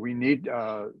 we need,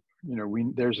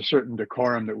 there's a certain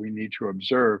decorum that we need to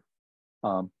observe.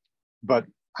 But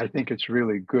I think it's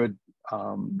really good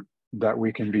that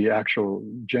we can be actual,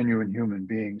 genuine human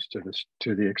beings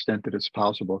to the extent that it's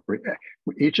possible.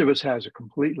 Each of us has a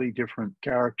completely different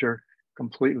character,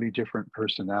 completely different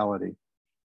personality.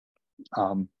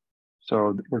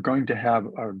 So we're going to have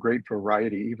a great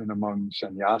variety even among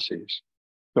sannyasis.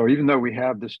 So even though we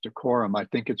have this decorum, I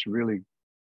think it's really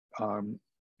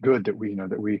good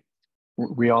that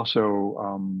we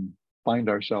also find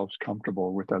ourselves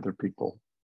comfortable with other people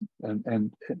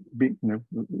and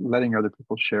letting other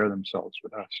people share themselves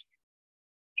with us,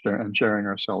 and sharing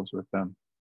ourselves with them.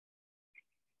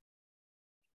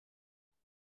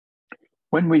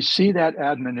 When we see that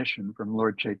admonition from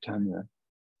Lord Chaitanya,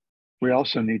 we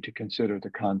also need to consider the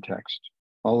context.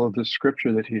 All of the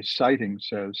scripture that he's citing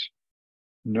says,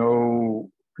 no,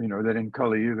 that in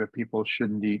Kali Yuga people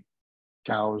shouldn't eat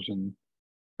cows and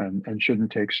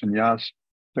shouldn't take sannyas.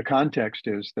 The context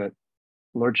is that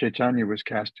Lord Chaitanya was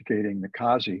castigating the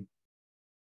Kazi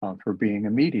for being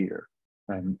a meat eater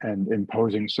and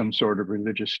imposing some sort of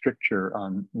religious stricture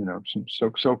on, some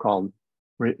so-called,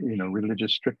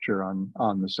 religious stricture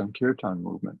on the Sankirtan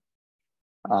movement.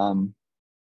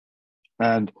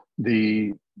 And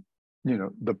the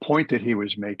point that he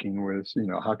was making was,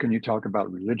 how can you talk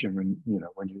about religion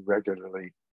when you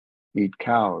regularly eat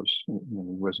cows? He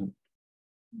wasn't,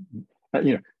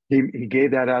 he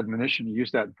gave that admonition. He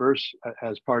used that verse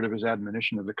as part of his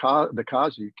admonition of the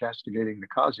Kazi, castigating the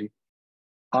Kazi.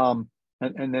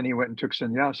 And then he went and took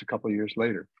sannyas a couple of years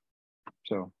later.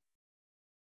 So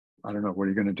I don't know, what are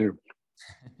you going to do?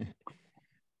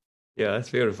 Yeah, that's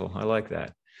beautiful. I like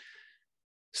that.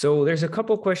 So there's a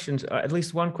couple questions, at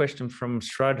least one question from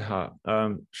Shraddha.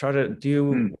 Shraddha, do you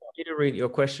want me to read your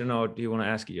question, or do you want to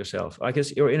ask it yourself? I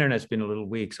guess your internet's been a little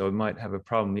weak, so it might have a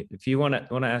problem. If you want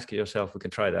to ask it yourself, we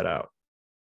can try that out.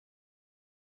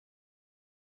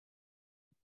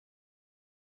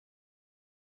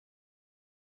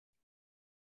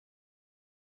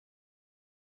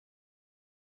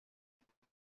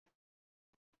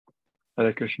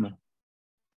 Hare Krishna.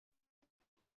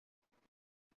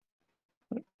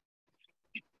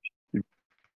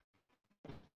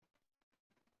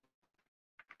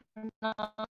 I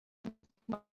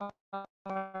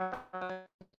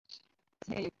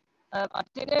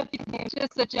don't know if you can hear,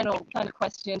 just a general kind of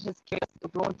question, just curious,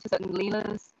 drawn to certain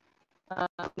leelas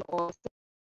or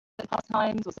certain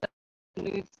pastimes or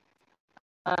certain moves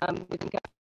within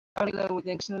Gauri Leela,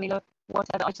 within Krishna Leela,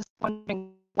 whatever. I was just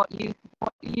wondering what you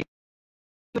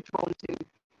were drawn to,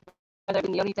 whether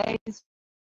in the early days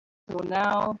or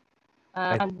now,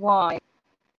 and why.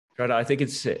 Shraddha, I think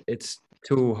it's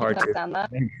too hard to understand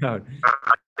that. out.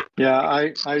 Yeah,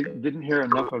 I didn't hear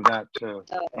enough of that to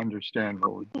understand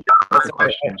what the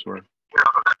questions were.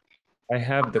 I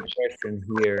have the question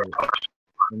here.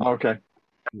 Okay.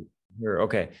 Here,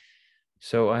 okay.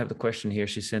 So I have the question here.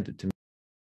 She sent it to me.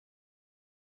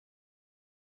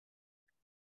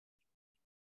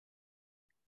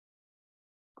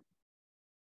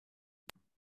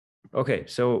 Okay,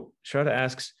 so Shraddha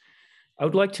asks, I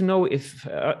would like to know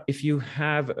if you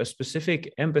have a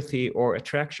specific empathy or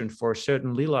attraction for a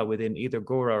certain lila within either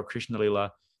Gaura or Krishna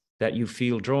lila that you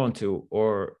feel drawn to,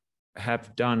 or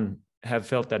have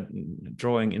felt that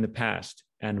drawing in the past,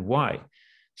 and why?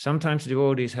 Sometimes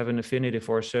devotees have an affinity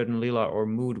for a certain lila or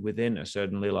mood within a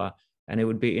certain lila, and it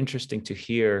would be interesting to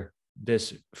hear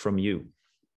this from you.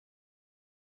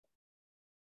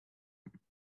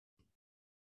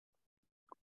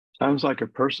 Sounds like a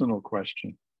personal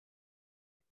question.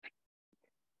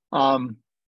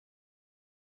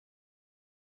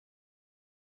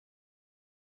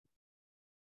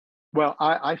 Well,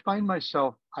 I find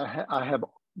myself, I have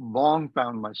long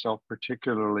found myself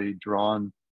particularly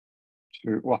drawn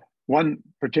to, well, one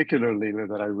particular Leela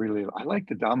that I like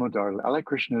the Damodar, I like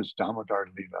Krishna's Damodar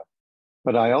Leela,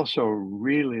 but I also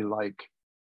really like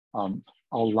a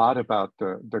lot about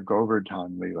the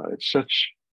Govardhan Leela. It's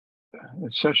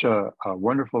such a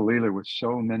wonderful Leela with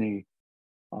so many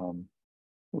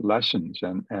lessons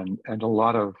and a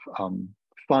lot of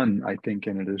fun, I think,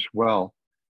 in it as well.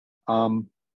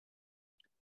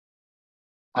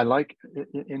 I like,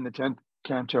 in the 10th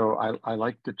canto, I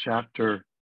like the chapter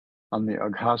on the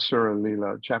Aghasura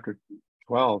Leela, chapter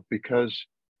 12, because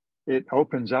it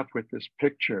opens up with this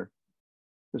picture,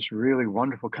 this really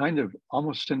wonderful, kind of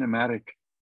almost cinematic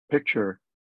picture.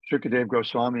 Shukadev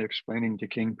Goswami explaining to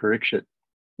King Parikshit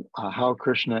how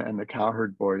Krishna and the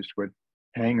cowherd boys would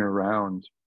hang around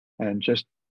and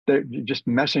they're just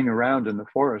messing around in the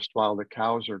forest while the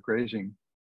cows are grazing.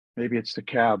 Maybe it's the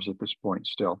calves at this point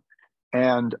still.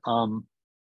 And, all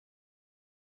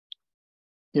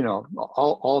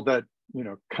that,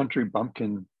 country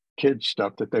bumpkin kid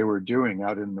stuff that they were doing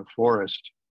out in the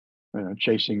forest,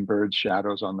 chasing birds'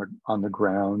 shadows on the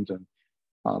ground and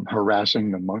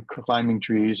harassing climbing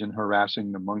trees and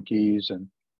harassing the monkeys and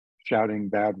shouting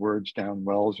bad words down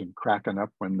wells and cracking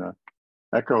up when the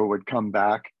echo would come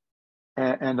back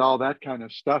and all that kind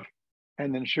of stuff.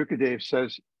 And then Shukadev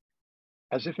says,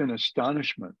 as if in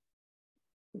astonishment,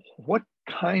 what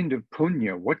kind of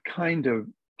punya, what kind of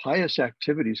pious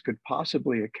activities could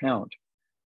possibly account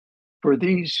for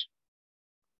these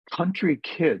country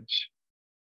kids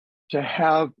to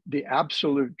have the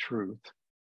absolute truth,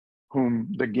 whom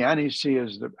the Gyanis see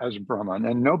as Brahman,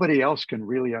 and nobody else can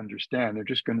really understand. They're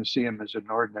just going to see him as an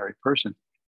ordinary person.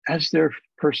 as their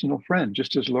personal friend,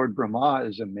 just as Lord Brahma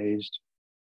is amazed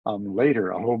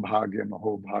later, aho bhagyam,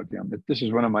 aho bhagyam. This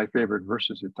is one of my favorite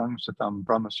verses, itam satam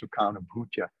brahma sukhana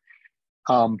bhutya.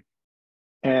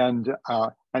 And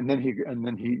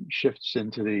then he shifts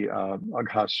into the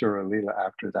Aghasura Leela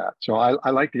after that. So I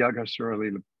like the Aghasura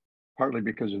Leela partly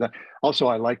because of that. Also,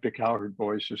 I like the cowherd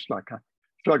boys just like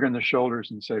shrugging the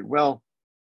shoulders and say, well,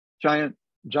 giant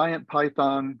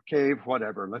python cave,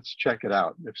 whatever, let's check it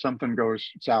out. If something goes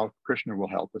south, Krishna will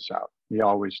help us out. He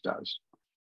always does.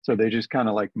 So they just kind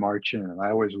of like march in. And I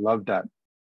always loved that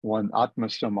one Atma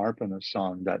Samarpana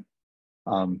song that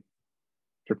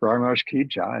Triparamash Ki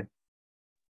Jai.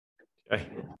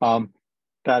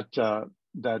 That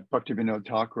Bhaktivinoda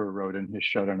Thakur wrote in his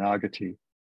Sharanagati.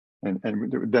 And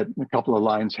that a couple of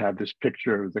lines have this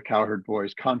picture of the cowherd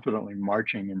boys confidently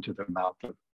marching into the mouth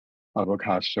of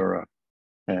Aghasura.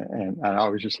 And I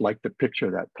always just like the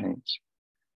picture that paints.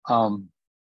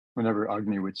 Whenever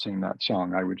Agni would sing that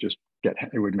song, I would just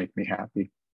it would make me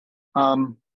happy.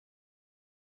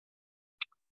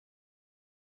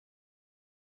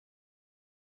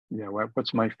 Yeah,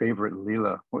 what's my favorite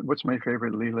Leela? What's my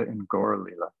favorite Leela in Gaura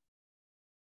Leela?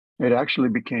 It actually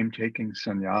became taking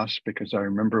sannyas because I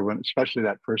remember when, especially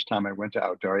that first time I went to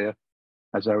Audarya,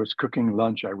 as I was cooking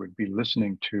lunch, I would be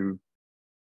listening to,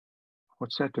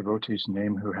 what's that devotee's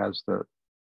name who has the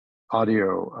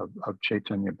audio of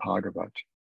Chaitanya Bhagavat?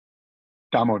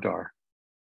 Damodar.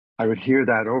 I would hear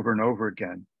that over and over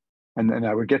again. And then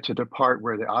I would get to the part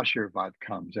where the Ashirvad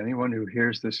comes. Anyone who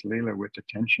hears this Leela with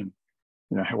attention,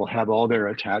 will have all their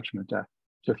attachment to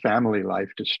family life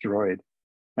destroyed.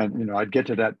 And, I'd get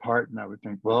to that part and I would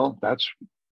think, well, that's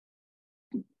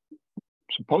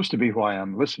supposed to be why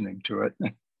I'm listening to it.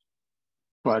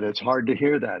 But it's hard to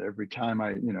hear that every time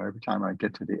I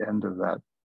get to the end of that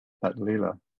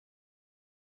Leela.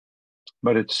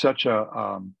 But it's such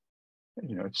a,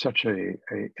 it's such a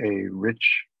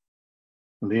rich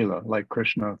Leela, like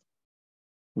Krishna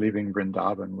leaving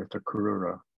Vrindavan with the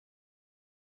Kurura.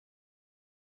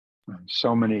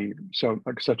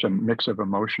 Such a mix of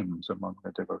emotions among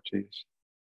the devotees.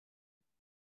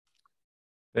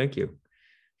 Thank you.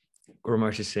 Guru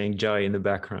Maharaj is saying Jai in the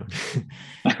background.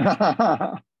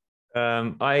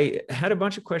 I had a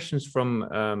bunch of questions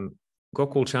from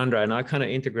Gokul Chandra, and I kind of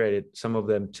integrated some of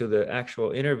them to the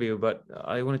actual interview, but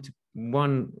I wanted to,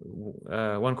 one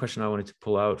question I wanted to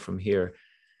pull out from here.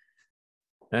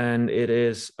 And it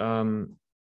is,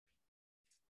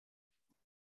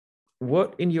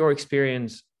 what in your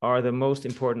experience are the most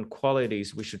important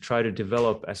qualities we should try to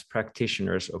develop as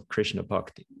practitioners of Krishna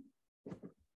Bhakti?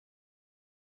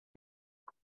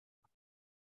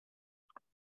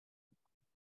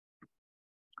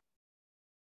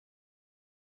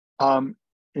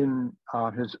 In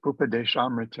his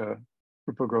Upadeshamrita,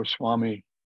 Rupa Goswami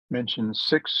mentions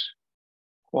 6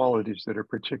 qualities that are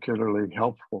particularly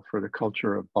helpful for the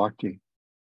culture of bhakti.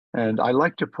 And I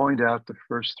like to point out the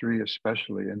first 3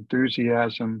 especially: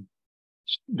 enthusiasm,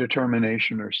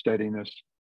 determination or steadiness,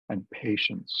 and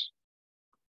patience.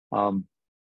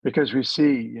 Because we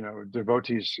see,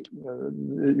 devotees,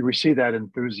 we see that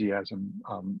enthusiasm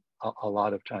a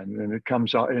lot of times, and it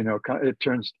comes out, it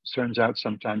turns out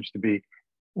sometimes to be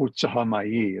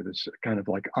utsahamayi, this kind of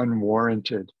like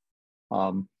unwarranted,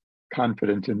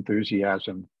 confident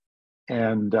enthusiasm,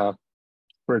 and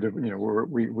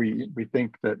we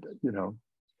think that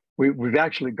we've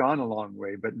actually gone a long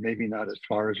way, but maybe not as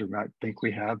far as we might think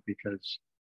we have, because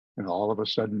all of a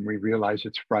sudden we realize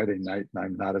it's Friday night and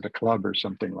I'm not at a club or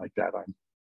something like that.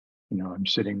 I'm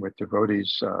sitting with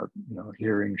devotees,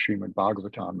 hearing Srimad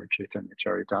Bhagavatam or Chaitanya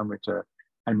Charitamrita.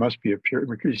 I must be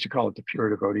we used to call it the pure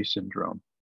devotee syndrome.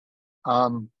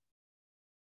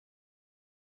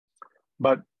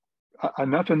 But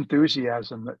enough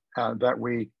enthusiasm that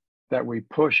we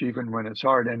push even when it's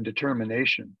hard, and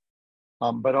determination.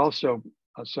 But also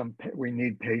we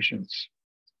need patience,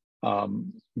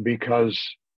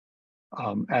 because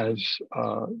as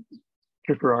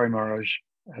Tripurari Maharaj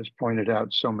has pointed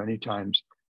out so many times,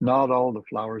 not all the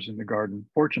flowers in the garden,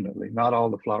 fortunately, not all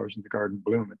the flowers in the garden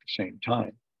bloom at the same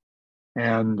time.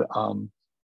 And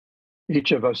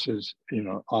each of us is,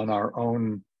 on our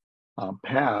own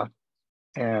path.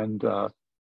 And to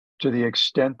the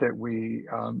extent that we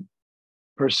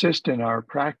persist in our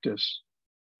practice,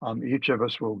 each of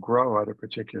us will grow at a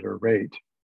particular rate.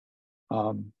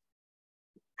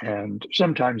 And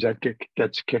sometimes that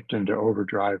gets kicked into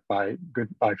overdrive by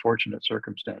fortunate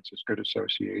circumstances, good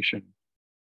association,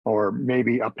 or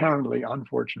maybe apparently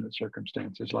unfortunate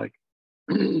circumstances like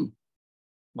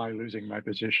my losing my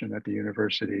position at the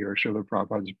university, or Srila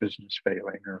Prabhupada's business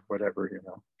failing, or whatever,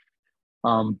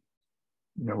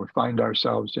 we find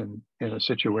ourselves in a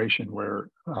situation where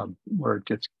it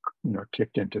gets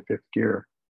kicked into fifth gear,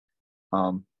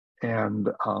 and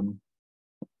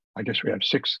I guess we have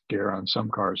sixth gear on some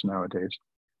cars nowadays.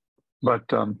 But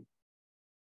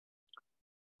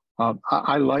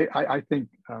I think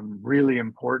really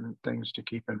important things to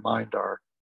keep in mind are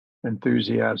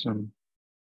enthusiasm,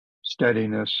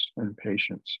 steadiness, and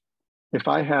patience. If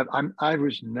I've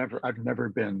never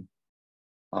been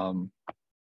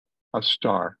a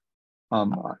star.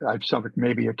 I've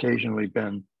maybe occasionally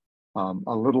been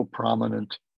a little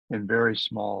prominent in very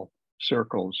small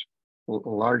circles,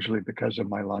 largely because of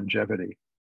my longevity.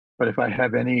 But if I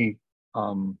have any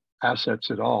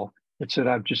assets at all, it's that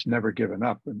I've just never given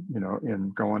up.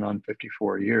 In going on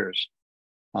 54 years,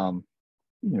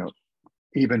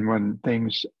 even when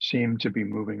things seem to be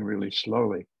moving really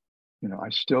slowly, I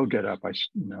still get up. I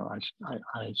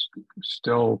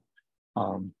still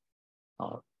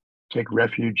take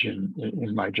refuge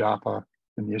in my japa,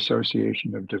 in the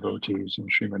association of devotees, in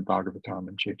Srimad Bhagavatam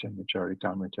and Chaitanya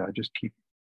Charitamrita. I just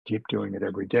keep doing it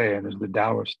every day. And as the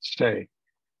Taoists say,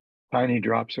 tiny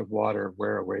drops of water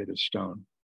wear away the stone.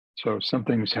 So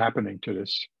something's happening to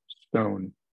this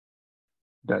stone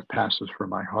that passes for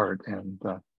my heart, and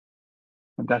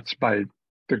that's by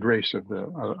the grace of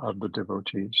the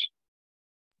devotees.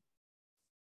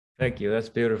 Thank you. That's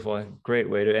beautiful. A great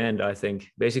way to end, I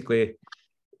think. Basically,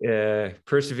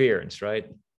 perseverance, right?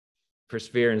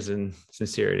 Perseverance and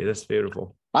sincerity. That's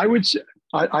beautiful. I would say,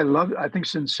 I think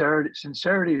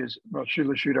sincerity is, well,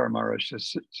 Srila Sridhar Maharaj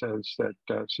says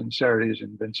that sincerity is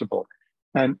invincible.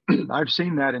 And I've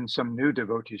seen that in some new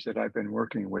devotees that I've been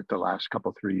working with the last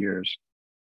 3 years.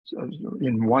 So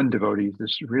in one devotee,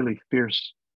 this really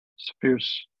fierce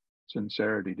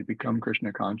sincerity to become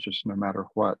Krishna conscious no matter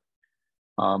what.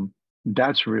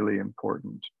 That's really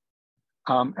important.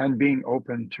 And being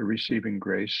open to receiving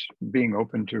grace, being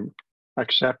open to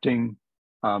accepting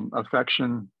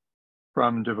affection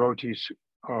from devotees,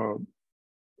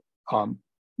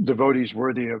 devotees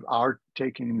worthy of our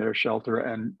taking their shelter,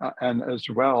 and as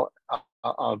well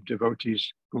of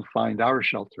devotees who find our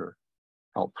shelter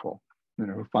helpful,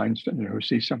 who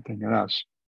see something in us.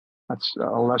 That's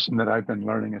a lesson that I've been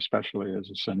learning, especially as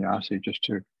a sannyasi, just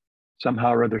to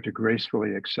somehow or other to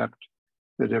gracefully accept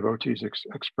the devotees'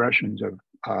 expressions of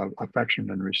affection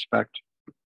and respect,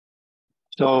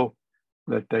 so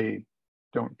that they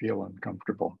don't feel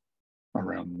uncomfortable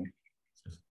around me.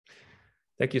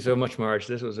 Thank you so much, Maharaj.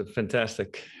 This was a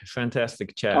fantastic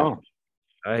chat. Oh,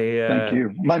 thank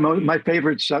you. My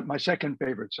second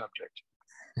favorite subject.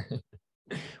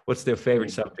 What's their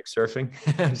favorite subject? Surfing?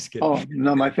 I'm just kidding. Oh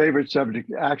no, my favorite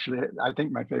subject, actually, I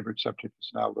think my favorite subject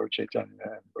is now Lord Chaitanya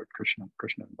and Lord Krishna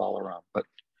and Balaram. But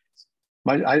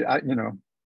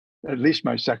at least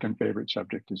my second favorite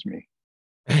subject is me.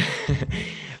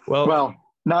 Well,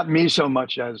 not me so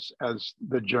much as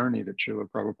the journey that Srila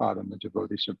Prabhupada and the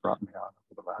devotees have brought me on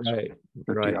over the last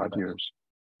 50 odd years.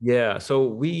 Yeah, so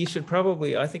we should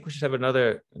probably, I think we should have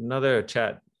another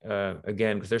chat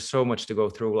again, because there's so much to go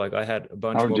through. Like I had a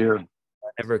bunch more. Dear. I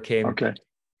never came. Okay.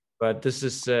 But this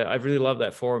is, I really love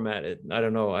that format. I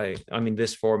don't know, I mean,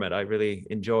 this format, I really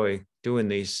enjoy doing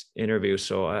these interviews.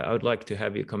 So I would like to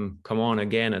have you come on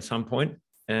again at some point.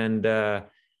 And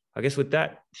I guess with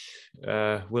that,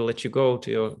 we'll let you go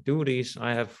to your duties.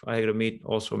 I have to meet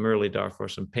also Muralidhar for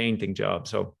some painting job.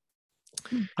 So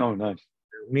oh, nice.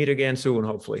 Meet again soon,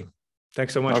 hopefully.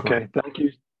 Thanks so much. Okay, Mark. thank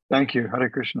you. Thank you. Hare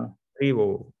Krishna. Hare